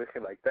no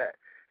situation like that.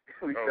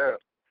 We sure,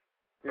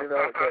 you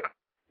know. But,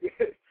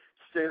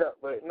 straight up.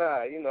 But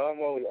nah, you know, I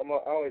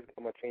always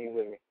got my team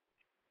with me.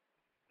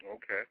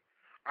 Okay.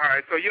 All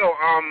right. So yo,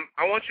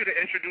 I want you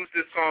to introduce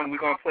this song. We're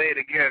gonna play it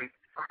again.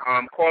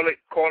 Call it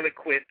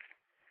Quits.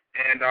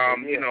 And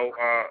you know,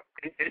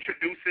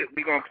 introduce it.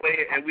 We're gonna play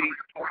it, and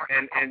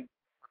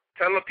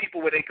tell the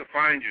people where they can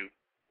find you.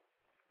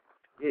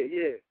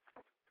 Yeah.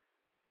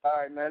 All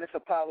right, man. It's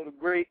Apollo the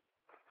Great,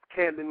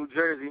 Camden, New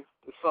Jersey.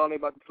 The song they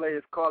about to play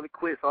is Call It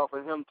Quits off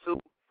of him too.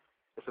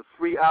 It's a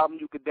free album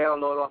you can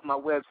download off my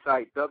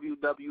website,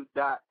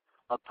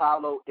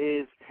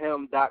 www.apollowishim.com. You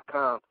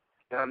know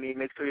what I mean?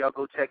 Make sure y'all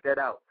go check that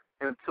out.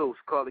 Him too.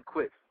 It's Call It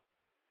Quits.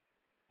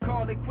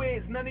 Call it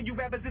quits, none of you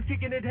rappers is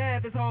kicking it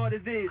half as hard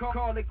as this.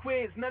 Call it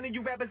quits, none of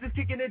you rappers is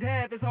kicking it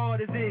half as hard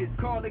as this.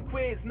 Call it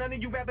quits, none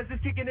of you rappers is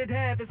kicking it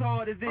half as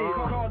hard as this.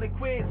 Call it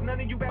quits, none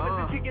of you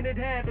rappers is kicking it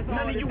half as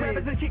hard as this. None of you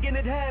rappers is kicking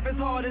it half as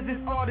hard as this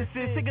artist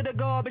is. Sick of the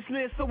garbage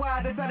list, so I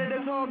decided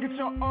to target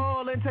your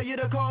all and tell you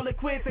to call it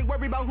quits. Ain't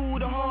worry about who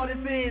the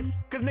hardest is,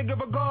 cause nigga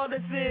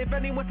regardless if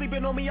anyone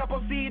sleeping on me, I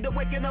proceed to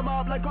waking them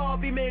up like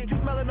coffee mix. You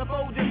smelling the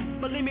Folgers,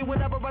 believe me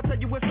whenever I tell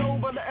you it's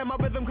over, letting my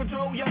rhythm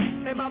control ya.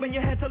 And bobbing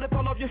your head till it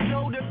fall off your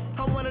shoulders.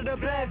 I'm one of the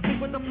best, stick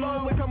with the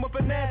flow and come with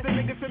finesse. And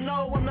niggas should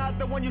know I'm not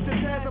the one you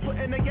should test. I put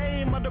in the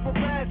game under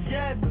arrest,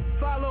 yes.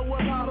 Follow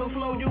Apollo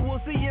flow, you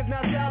will see it's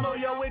not shallow.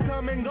 Yo, it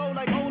come and go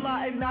like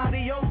hola and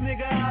adios,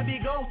 nigga, I be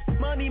ghost.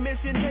 Money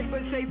mission,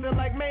 paper chaser,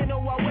 like man, no,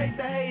 I wait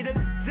the haters.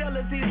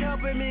 Jealousy's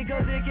helping me,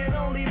 cause it can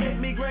only make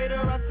me greater.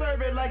 I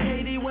serve it like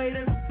 80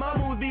 waiters. My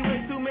moves be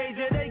way too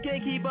major, they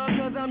can't keep up,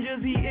 cause I'm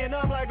just heating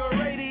up like a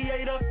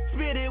radiator.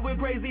 Spit it with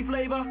crazy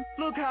flavor.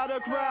 Look how the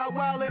crowd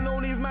wildin'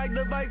 on these mic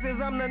devices.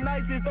 I'm the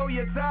nicest, throw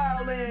your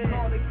towel in.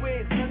 Call it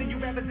quits, none of you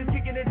rappers is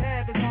kicking it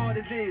half as hard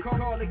as this.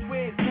 Call it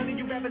quits, none of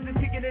you rappers is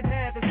kicking it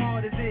half as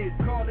hard as this.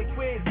 Call it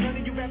quits, none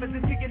of you rappers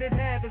is kicking it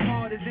half as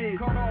hard as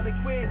this. Call it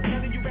quits,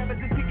 none of you rappers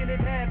is kicking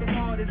it half as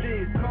hard as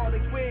this. Call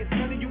it quits,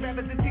 none of you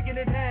rappers is kicking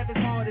it half as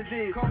hard as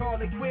this.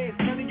 Call it quits,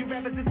 none of you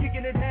rappers is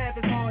kicking it half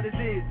as hard as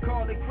this.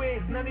 Call it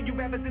quits, none of you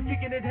rappers is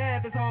kicking it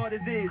half as hard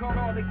as this.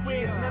 Call it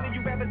quits, none of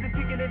you rappers is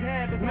kicking it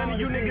half as hard as this. None of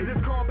you niggas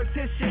is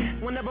competition.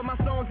 Whenever my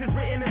songs is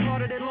written, it's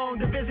harder than long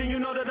division. You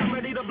know that I'm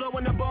ready to blow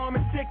when the bomb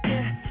is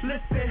ticking.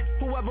 Listen,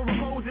 whoever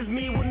opposes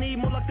me will need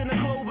more luck than a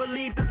clover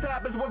leaf. The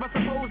top is where I'm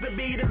supposed to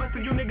be. The rest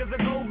of you niggas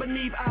are go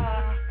beneath.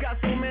 I got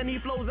so many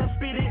flows, I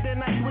spit it,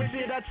 then I switch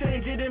it, I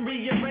change it and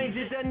rearrange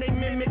it, then they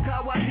mimic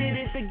how I did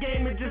it. The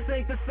game, it just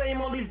ain't the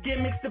same. All these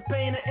gimmicks to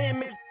paint an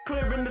image,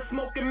 clearing the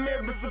smoke and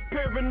mirrors,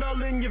 appearing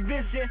all in your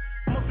vision.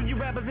 Most of you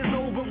rappers is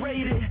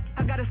overrated.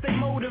 I gotta stay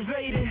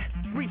motivated,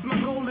 reach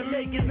my goal and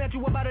make it. Snatch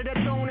you up out of that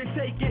zone and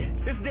take it.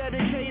 It's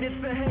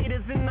dedicated for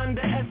haters and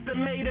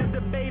underestimators,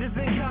 debaters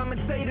and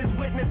commentators,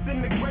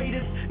 witnessing the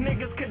greatest.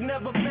 Niggas could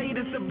never fade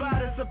us,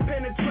 divide us or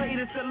penetrate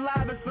us. The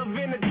livest of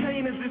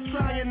entertainers is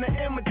trying to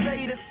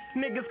imitate us.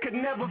 Niggas could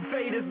never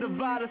fade us,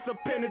 divide us or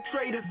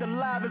penetrate us. The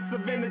livest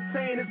of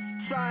entertainers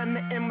trying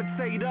to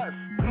imitate us.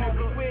 Call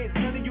it quits,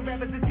 none of you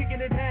rappers is kicking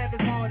it half as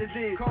hard as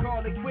this.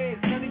 Call it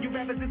quits, none of you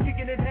rappers is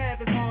kicking it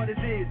half as hard as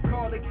this.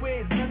 Call it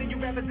quits, none of you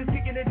rappers is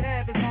kicking it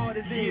half as hard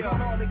as this.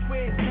 Call it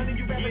quits, none of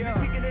you rappers is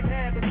kicking it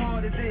half as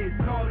hard as this.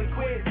 Call it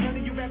quits, none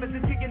of you rappers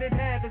is kicking it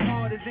half as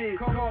hard as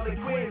this. Call it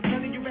quits,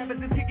 none of you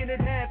rappers is kicking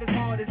it half as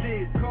hard as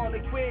this. Call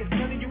it quits,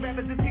 none of you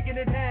rappers is kicking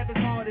it half as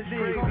hard as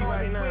this. Call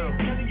it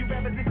quits, none of you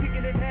rappers is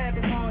kicking it half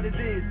as hard as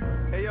this.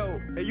 Hey yo,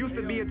 it used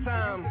to be a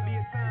time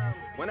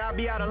when I'd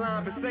be out of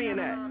line for saying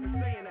that.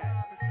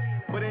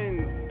 But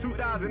in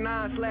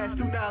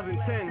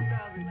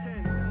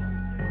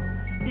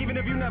 2009/2010, even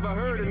if you never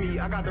heard of me,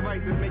 I got the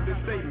right to make this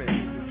statement.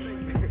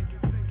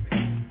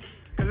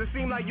 Cause it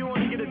seems like you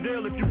only get a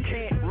deal if you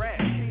can't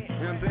rap. You know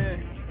what I'm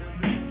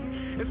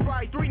saying? It's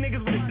probably 3 niggas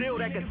with a deal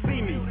that can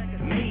see me.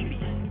 Maybe.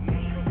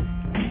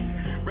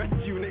 Rest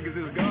of you niggas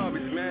is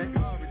garbage, man.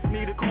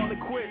 Need to call it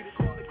quits.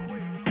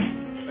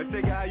 Let's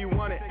take it how you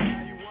want it.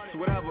 It's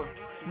whatever.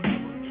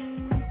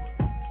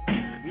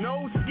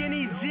 No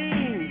skinny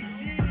jeans.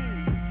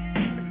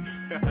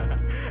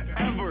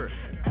 Ever.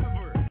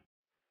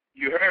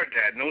 You heard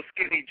that? No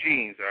skinny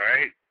jeans, all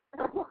right?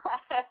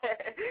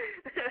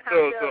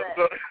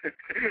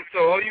 So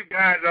all you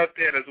guys out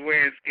there that's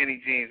wearing skinny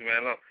jeans,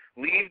 man, look,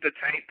 leave the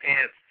tight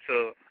pants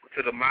to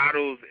the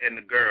models and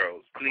the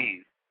girls,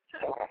 please.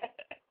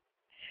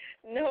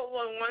 No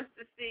one wants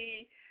to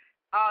see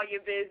all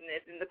your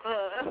business in the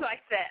club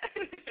like that.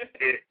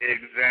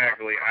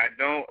 Exactly. I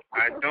don't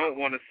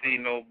want to see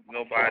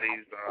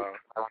nobody's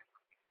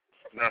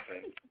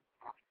nothing.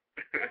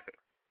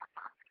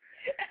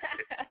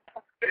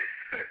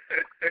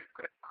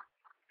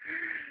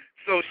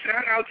 So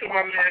shout out to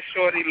my man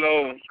Shawty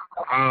Lo,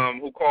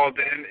 who called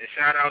in, and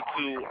shout out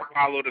to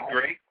Apollo the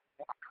Great.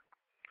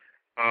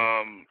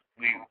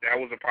 That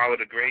was Apollo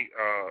the Great.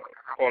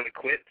 Call it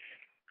quits.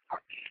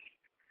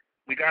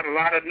 We got a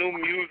lot of new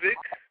music.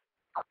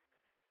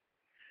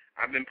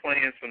 I've been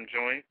playing some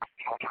joints.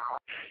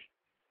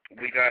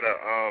 We got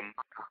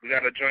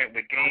a joint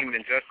with Game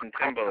and Justin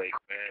Timberlake,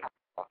 man.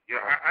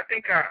 Yeah, I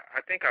think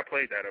I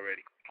played that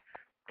already.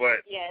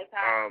 But yes,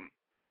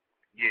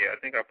 Yeah, I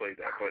think I played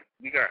that. But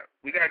we got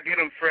Get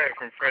 'Em Fred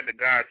from Fred the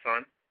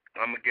Godson.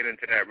 I'm gonna get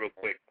into that real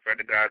quick. Fred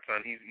the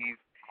Godson, he's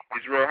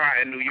real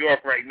hot in New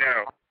York right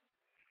now.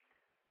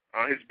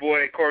 His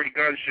boy Corey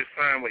Guns just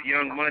signed with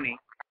Young Money.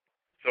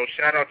 So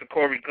shout out to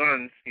Corey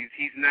Guns.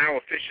 He's now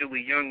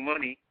officially Young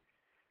Money.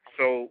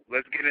 So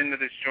let's get into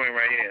this joint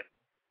right here.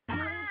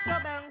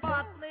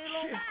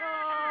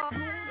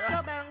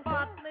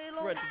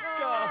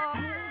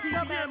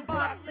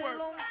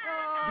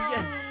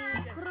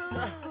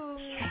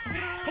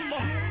 Come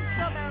on.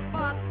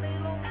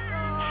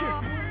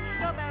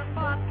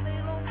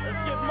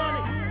 Let's get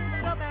money.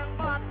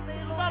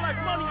 Smell like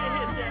money in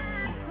here, Jack.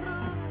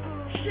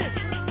 Shit.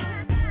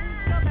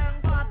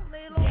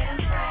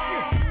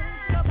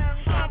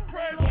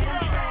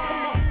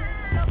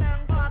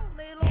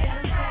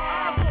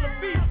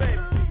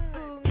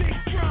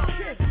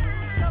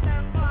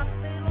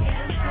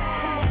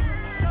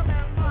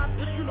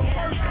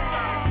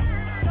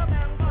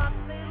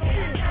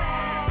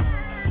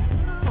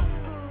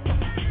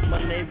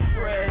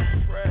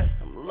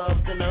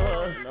 Loved in the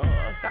hood,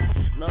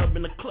 snub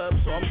in the club,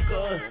 so I'm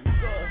good.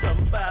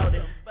 Something about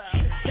it.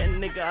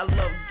 And nigga, I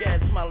love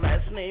gas. My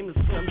last name is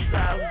Slim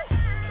Silence.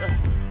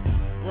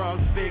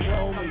 Bronx big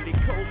homie, they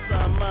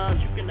co-sign mine.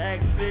 You can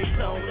ask Big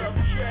Tone up,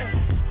 check.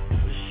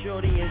 Was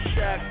shorty in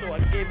shock, so I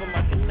gave him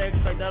my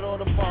connects like that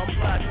Audubon block.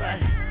 Like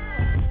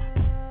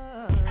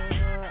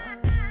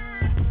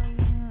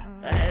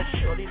I had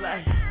shorty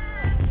like.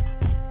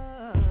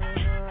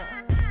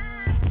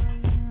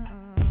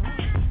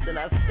 Then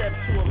I stepped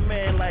to a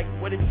man like,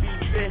 what it be,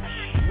 bitch?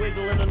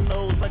 Wiggling the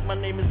nose like my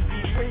name is B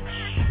Rich.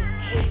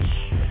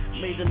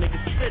 Made the nigga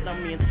spit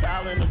on me and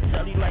Tyler in the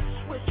telly like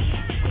switch.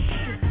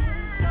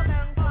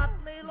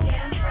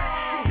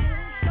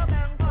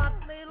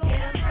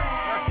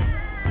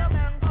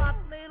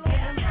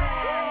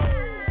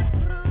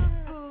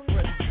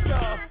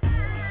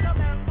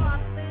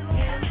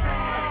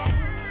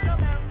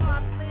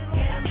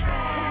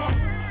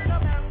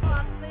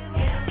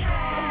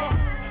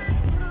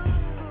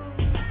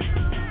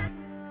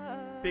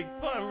 Big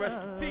Pun, rest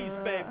in peace,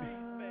 baby.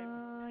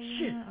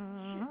 Shit.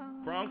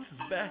 Bronx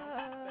is back.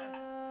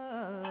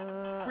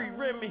 Free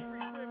Remy.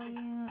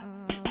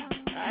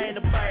 I ain't a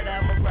biter,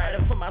 I'm a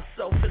writer for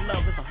myself and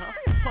others.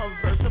 Pun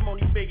verse, I'm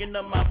only bigging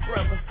up my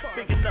brother.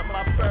 Bigging up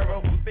my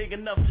borough, I'm big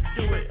enough to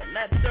do it. I'm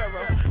not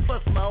thorough.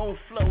 Plus my own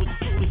flow is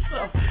foolish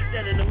stuff.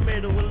 That in the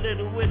middle, a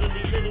little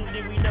Italy. Little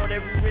did we know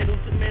every riddle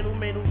to middle,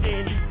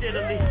 dandy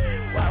diddly.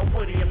 Why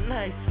would he? I'm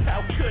nice.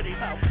 How could he?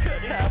 I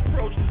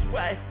approach his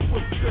wife.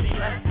 What's good he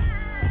like?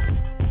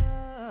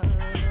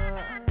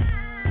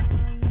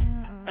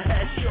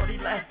 Shorty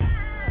like.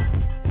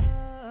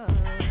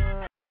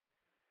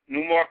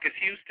 New Marcus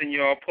Houston,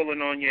 y'all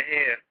pulling on your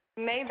hair.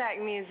 Maybach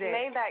music.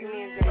 Maybach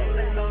music.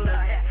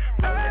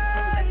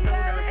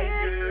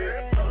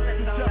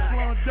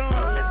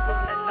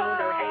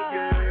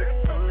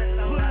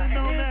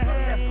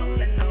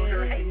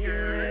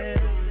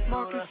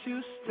 Marcus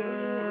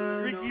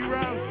Houston. Ricky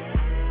Rouse.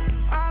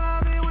 I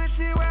love it when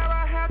she wear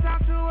her hair down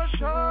to her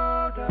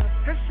shoulder.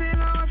 And she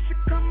know if she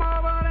come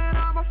over, then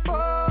I'ma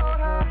fold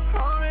her.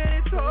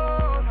 Already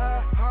told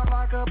her, I'm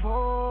like a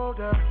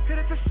boulder. Hit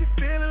it till she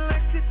feeling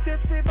like she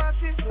tipsy, but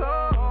she's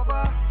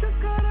sober. Just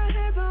got her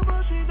hands up,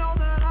 but she know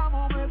that I'm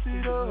gonna mess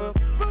it up.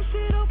 But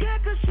she don't care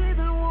cause she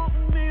been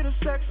wanting me to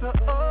sex her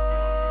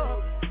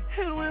up.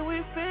 And when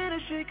we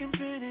finish, she can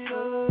pin it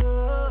up.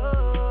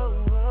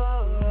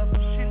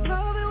 She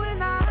love it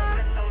when I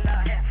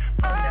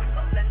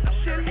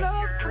she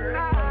loves when I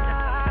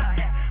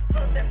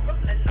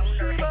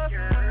she loves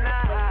when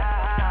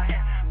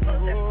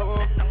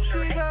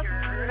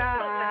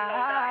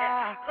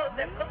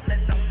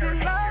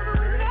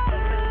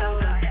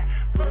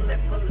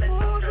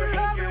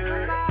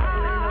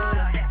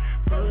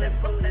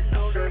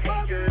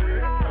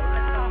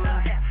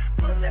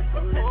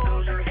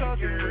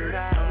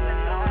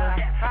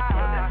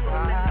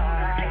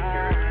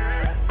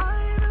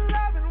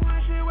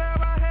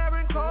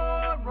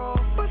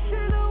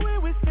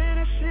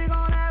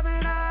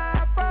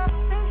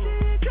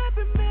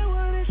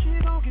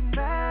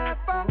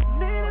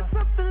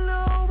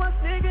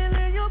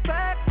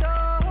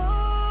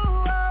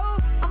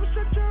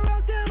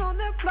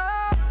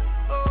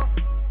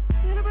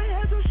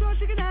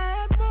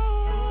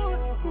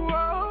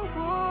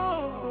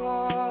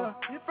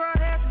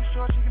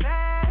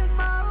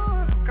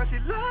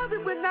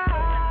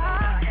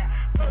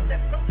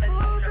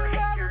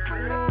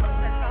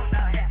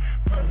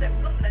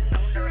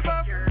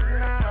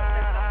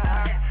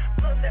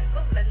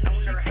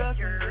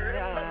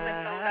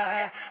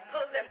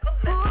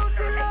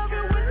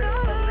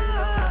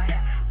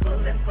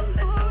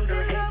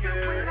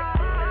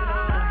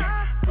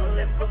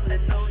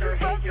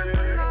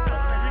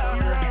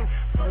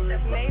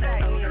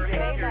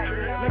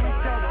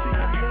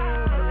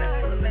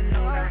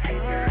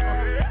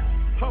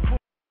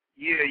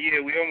Yeah,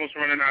 we almost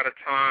running out of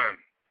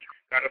time.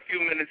 Got a few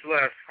minutes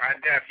left. Hi,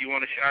 Daph, you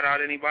want to shout out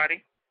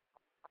anybody?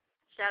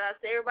 Shout out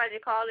to everybody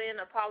that called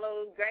in.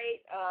 Apollo,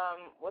 great.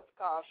 What's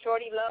it called?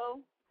 Shawty Lo.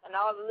 And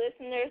all the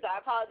listeners,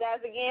 I apologize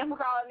again for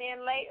calling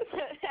in late.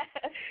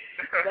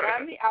 But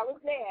I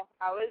was there.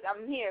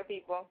 I'm here,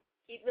 people.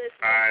 Keep listening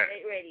to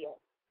State Radio.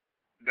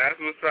 That's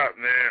what's up,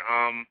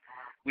 man.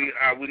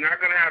 We're not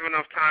gonna have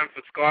enough time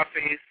for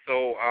Scarface,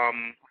 so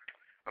I'm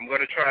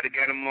gonna try to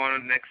get him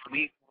on next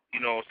week. You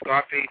know,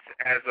 Scarface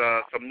has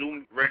some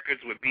new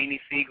records with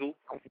Beanie Siegel,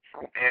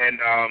 and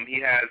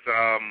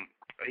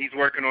he's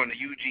working on the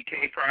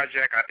UGK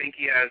project. I think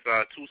he has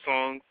 2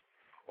 songs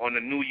on the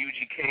new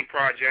UGK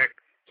project.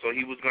 So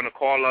he was going to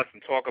call us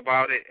and talk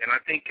about it. And I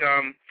think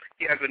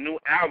he has a new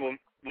album,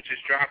 which is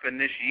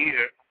dropping this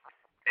year.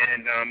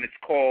 And it's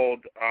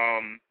called,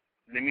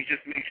 let me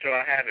just make sure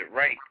I have it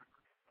right.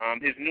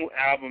 His new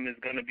album is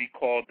going to be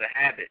called The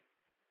Habit.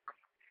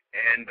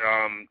 And,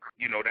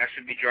 you know, that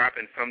should be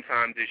dropping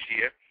sometime this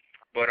year.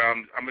 But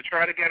I'm going to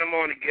try to get him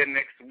on again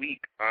next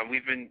week.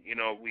 We've been, you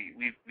know,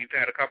 we've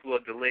had a couple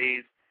of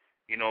delays,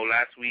 you know,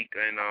 last week.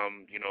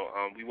 And, you know,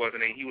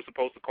 he was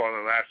supposed to call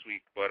in last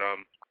week. But,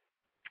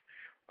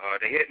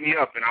 they hit me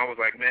up, and I was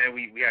like, man,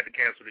 we had to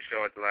cancel the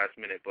show at the last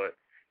minute. But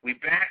we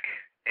back,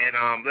 and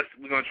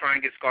we're going to try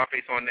and get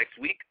Scarface on next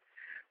week.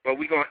 But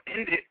we're going to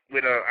end it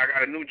with I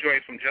got a new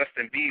joint from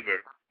Justin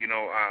Bieber. You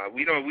know,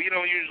 we don't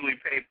usually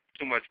pay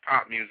too much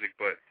pop music,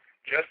 but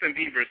Justin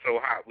Bieber's so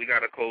hot, we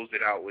got to close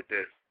it out with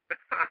this.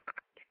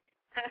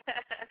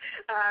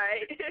 All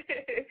right.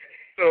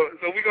 So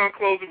we're going to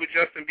close it with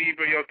Justin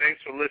Bieber. Yo,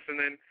 thanks for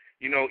listening.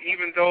 You know,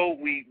 even though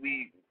we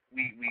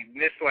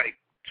missed like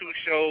 2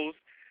 shows,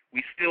 we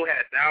still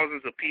had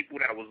thousands of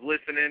people that was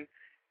listening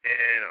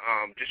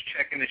and just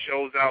checking the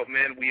shows out,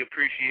 man. We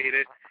appreciate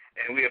it,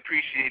 and we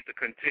appreciate the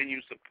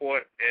continued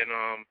support, and,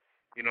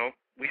 you know,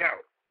 we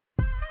out.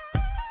 All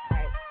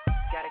right.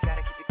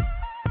 Gotta keep it.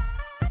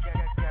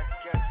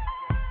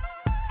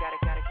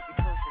 Gotta keep it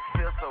close. It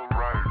feels so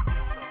right.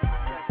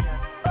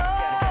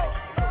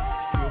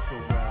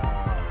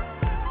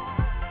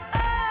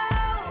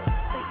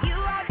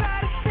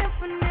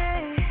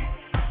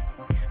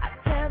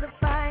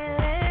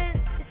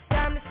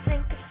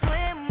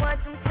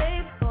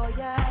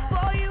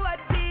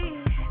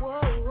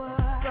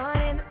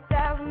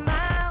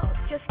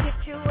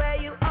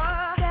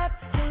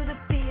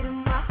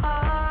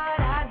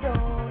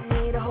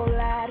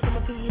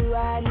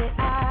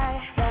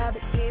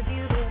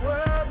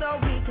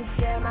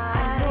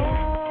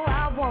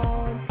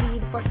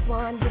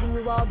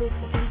 All this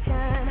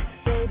attention,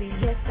 baby,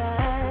 listen.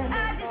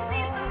 I just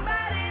need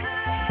somebody to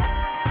love.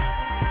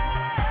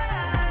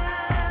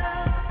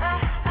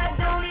 I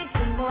don't need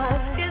too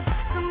much, just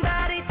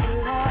somebody to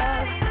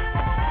love.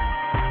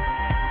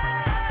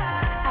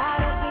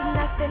 I don't need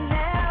nothing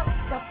else.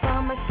 I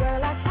promise, girl,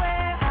 I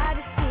swear. I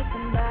just need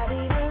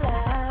somebody to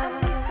love. I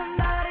need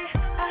somebody.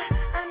 I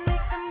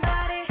need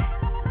somebody.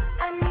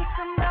 I need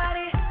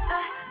somebody.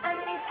 I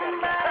need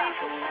somebody.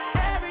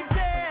 Every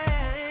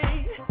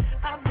day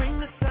I bring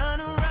the sun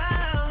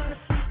around,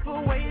 sweep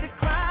away the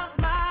clouds,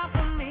 smile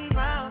for me,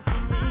 I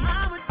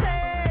would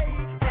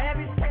take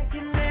every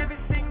second, every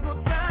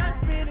single time,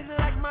 feeling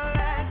like my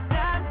last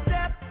time,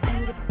 step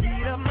to the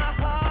beat of my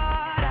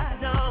heart. I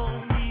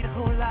don't need a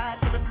whole lot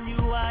from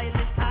you, I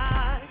just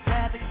I'd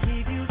rather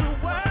give you the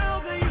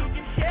world so you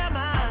can share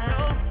mine.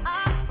 No,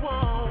 I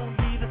won't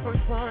be the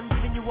first one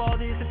giving you all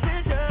this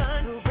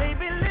attention, so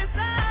baby, listen.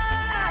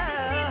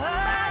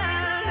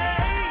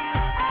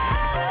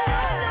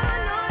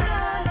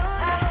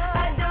 I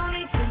don't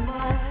need too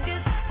much,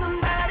 just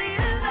somebody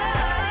to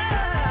love.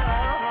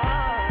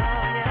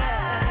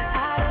 I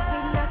don't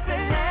need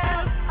nothing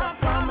else. I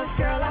promise,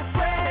 girl, I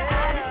swear. I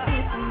just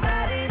need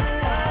somebody to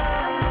love. I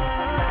need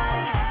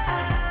somebody.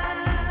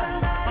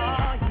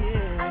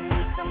 I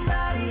need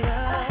somebody. I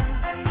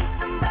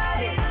need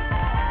somebody. I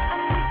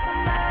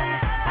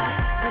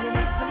need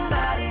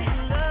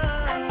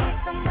somebody. I need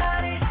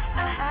somebody.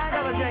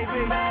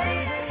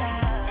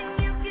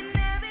 And you can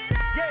have it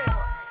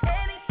all.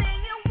 Anything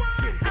you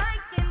want, I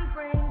can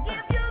bring.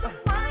 Give you the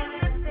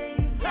finest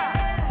things,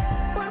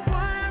 yeah. But what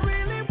I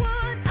really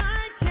want,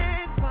 I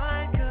can't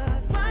find,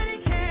 'cause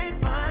money can't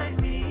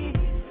find me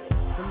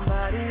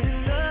somebody to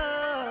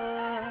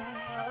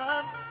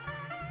love.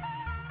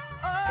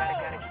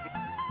 Gotta keep it.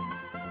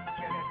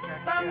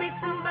 I need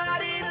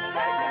somebody to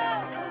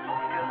love.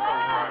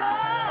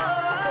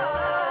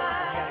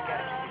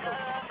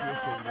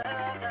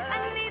 I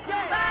need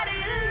somebody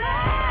to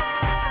love.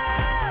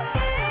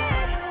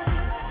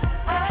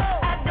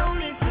 I don't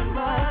need too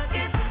much,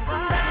 just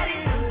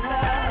somebody to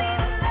love.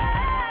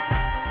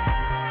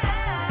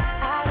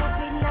 I don't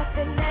need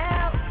nothing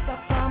else. I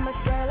promise,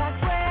 girl, I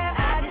swear. I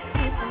just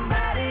need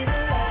somebody to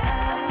love.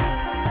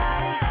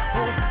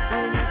 I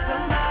need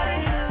somebody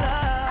to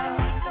love. I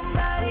need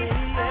somebody.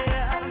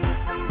 I need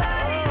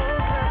somebody.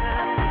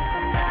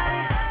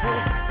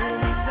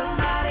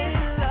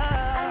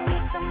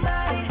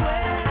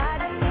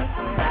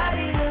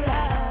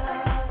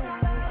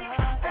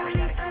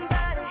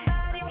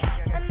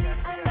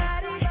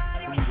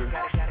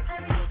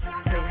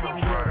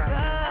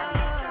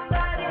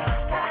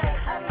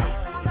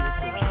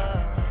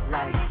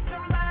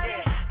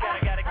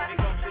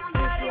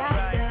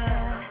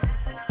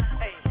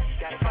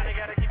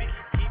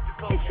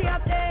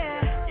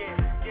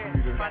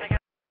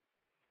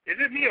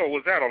 speedy, or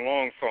was that a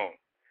long song?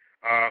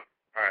 All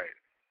right.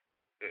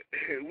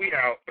 We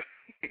out.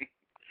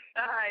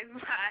 All right,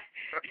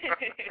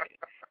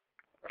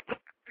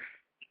 bye.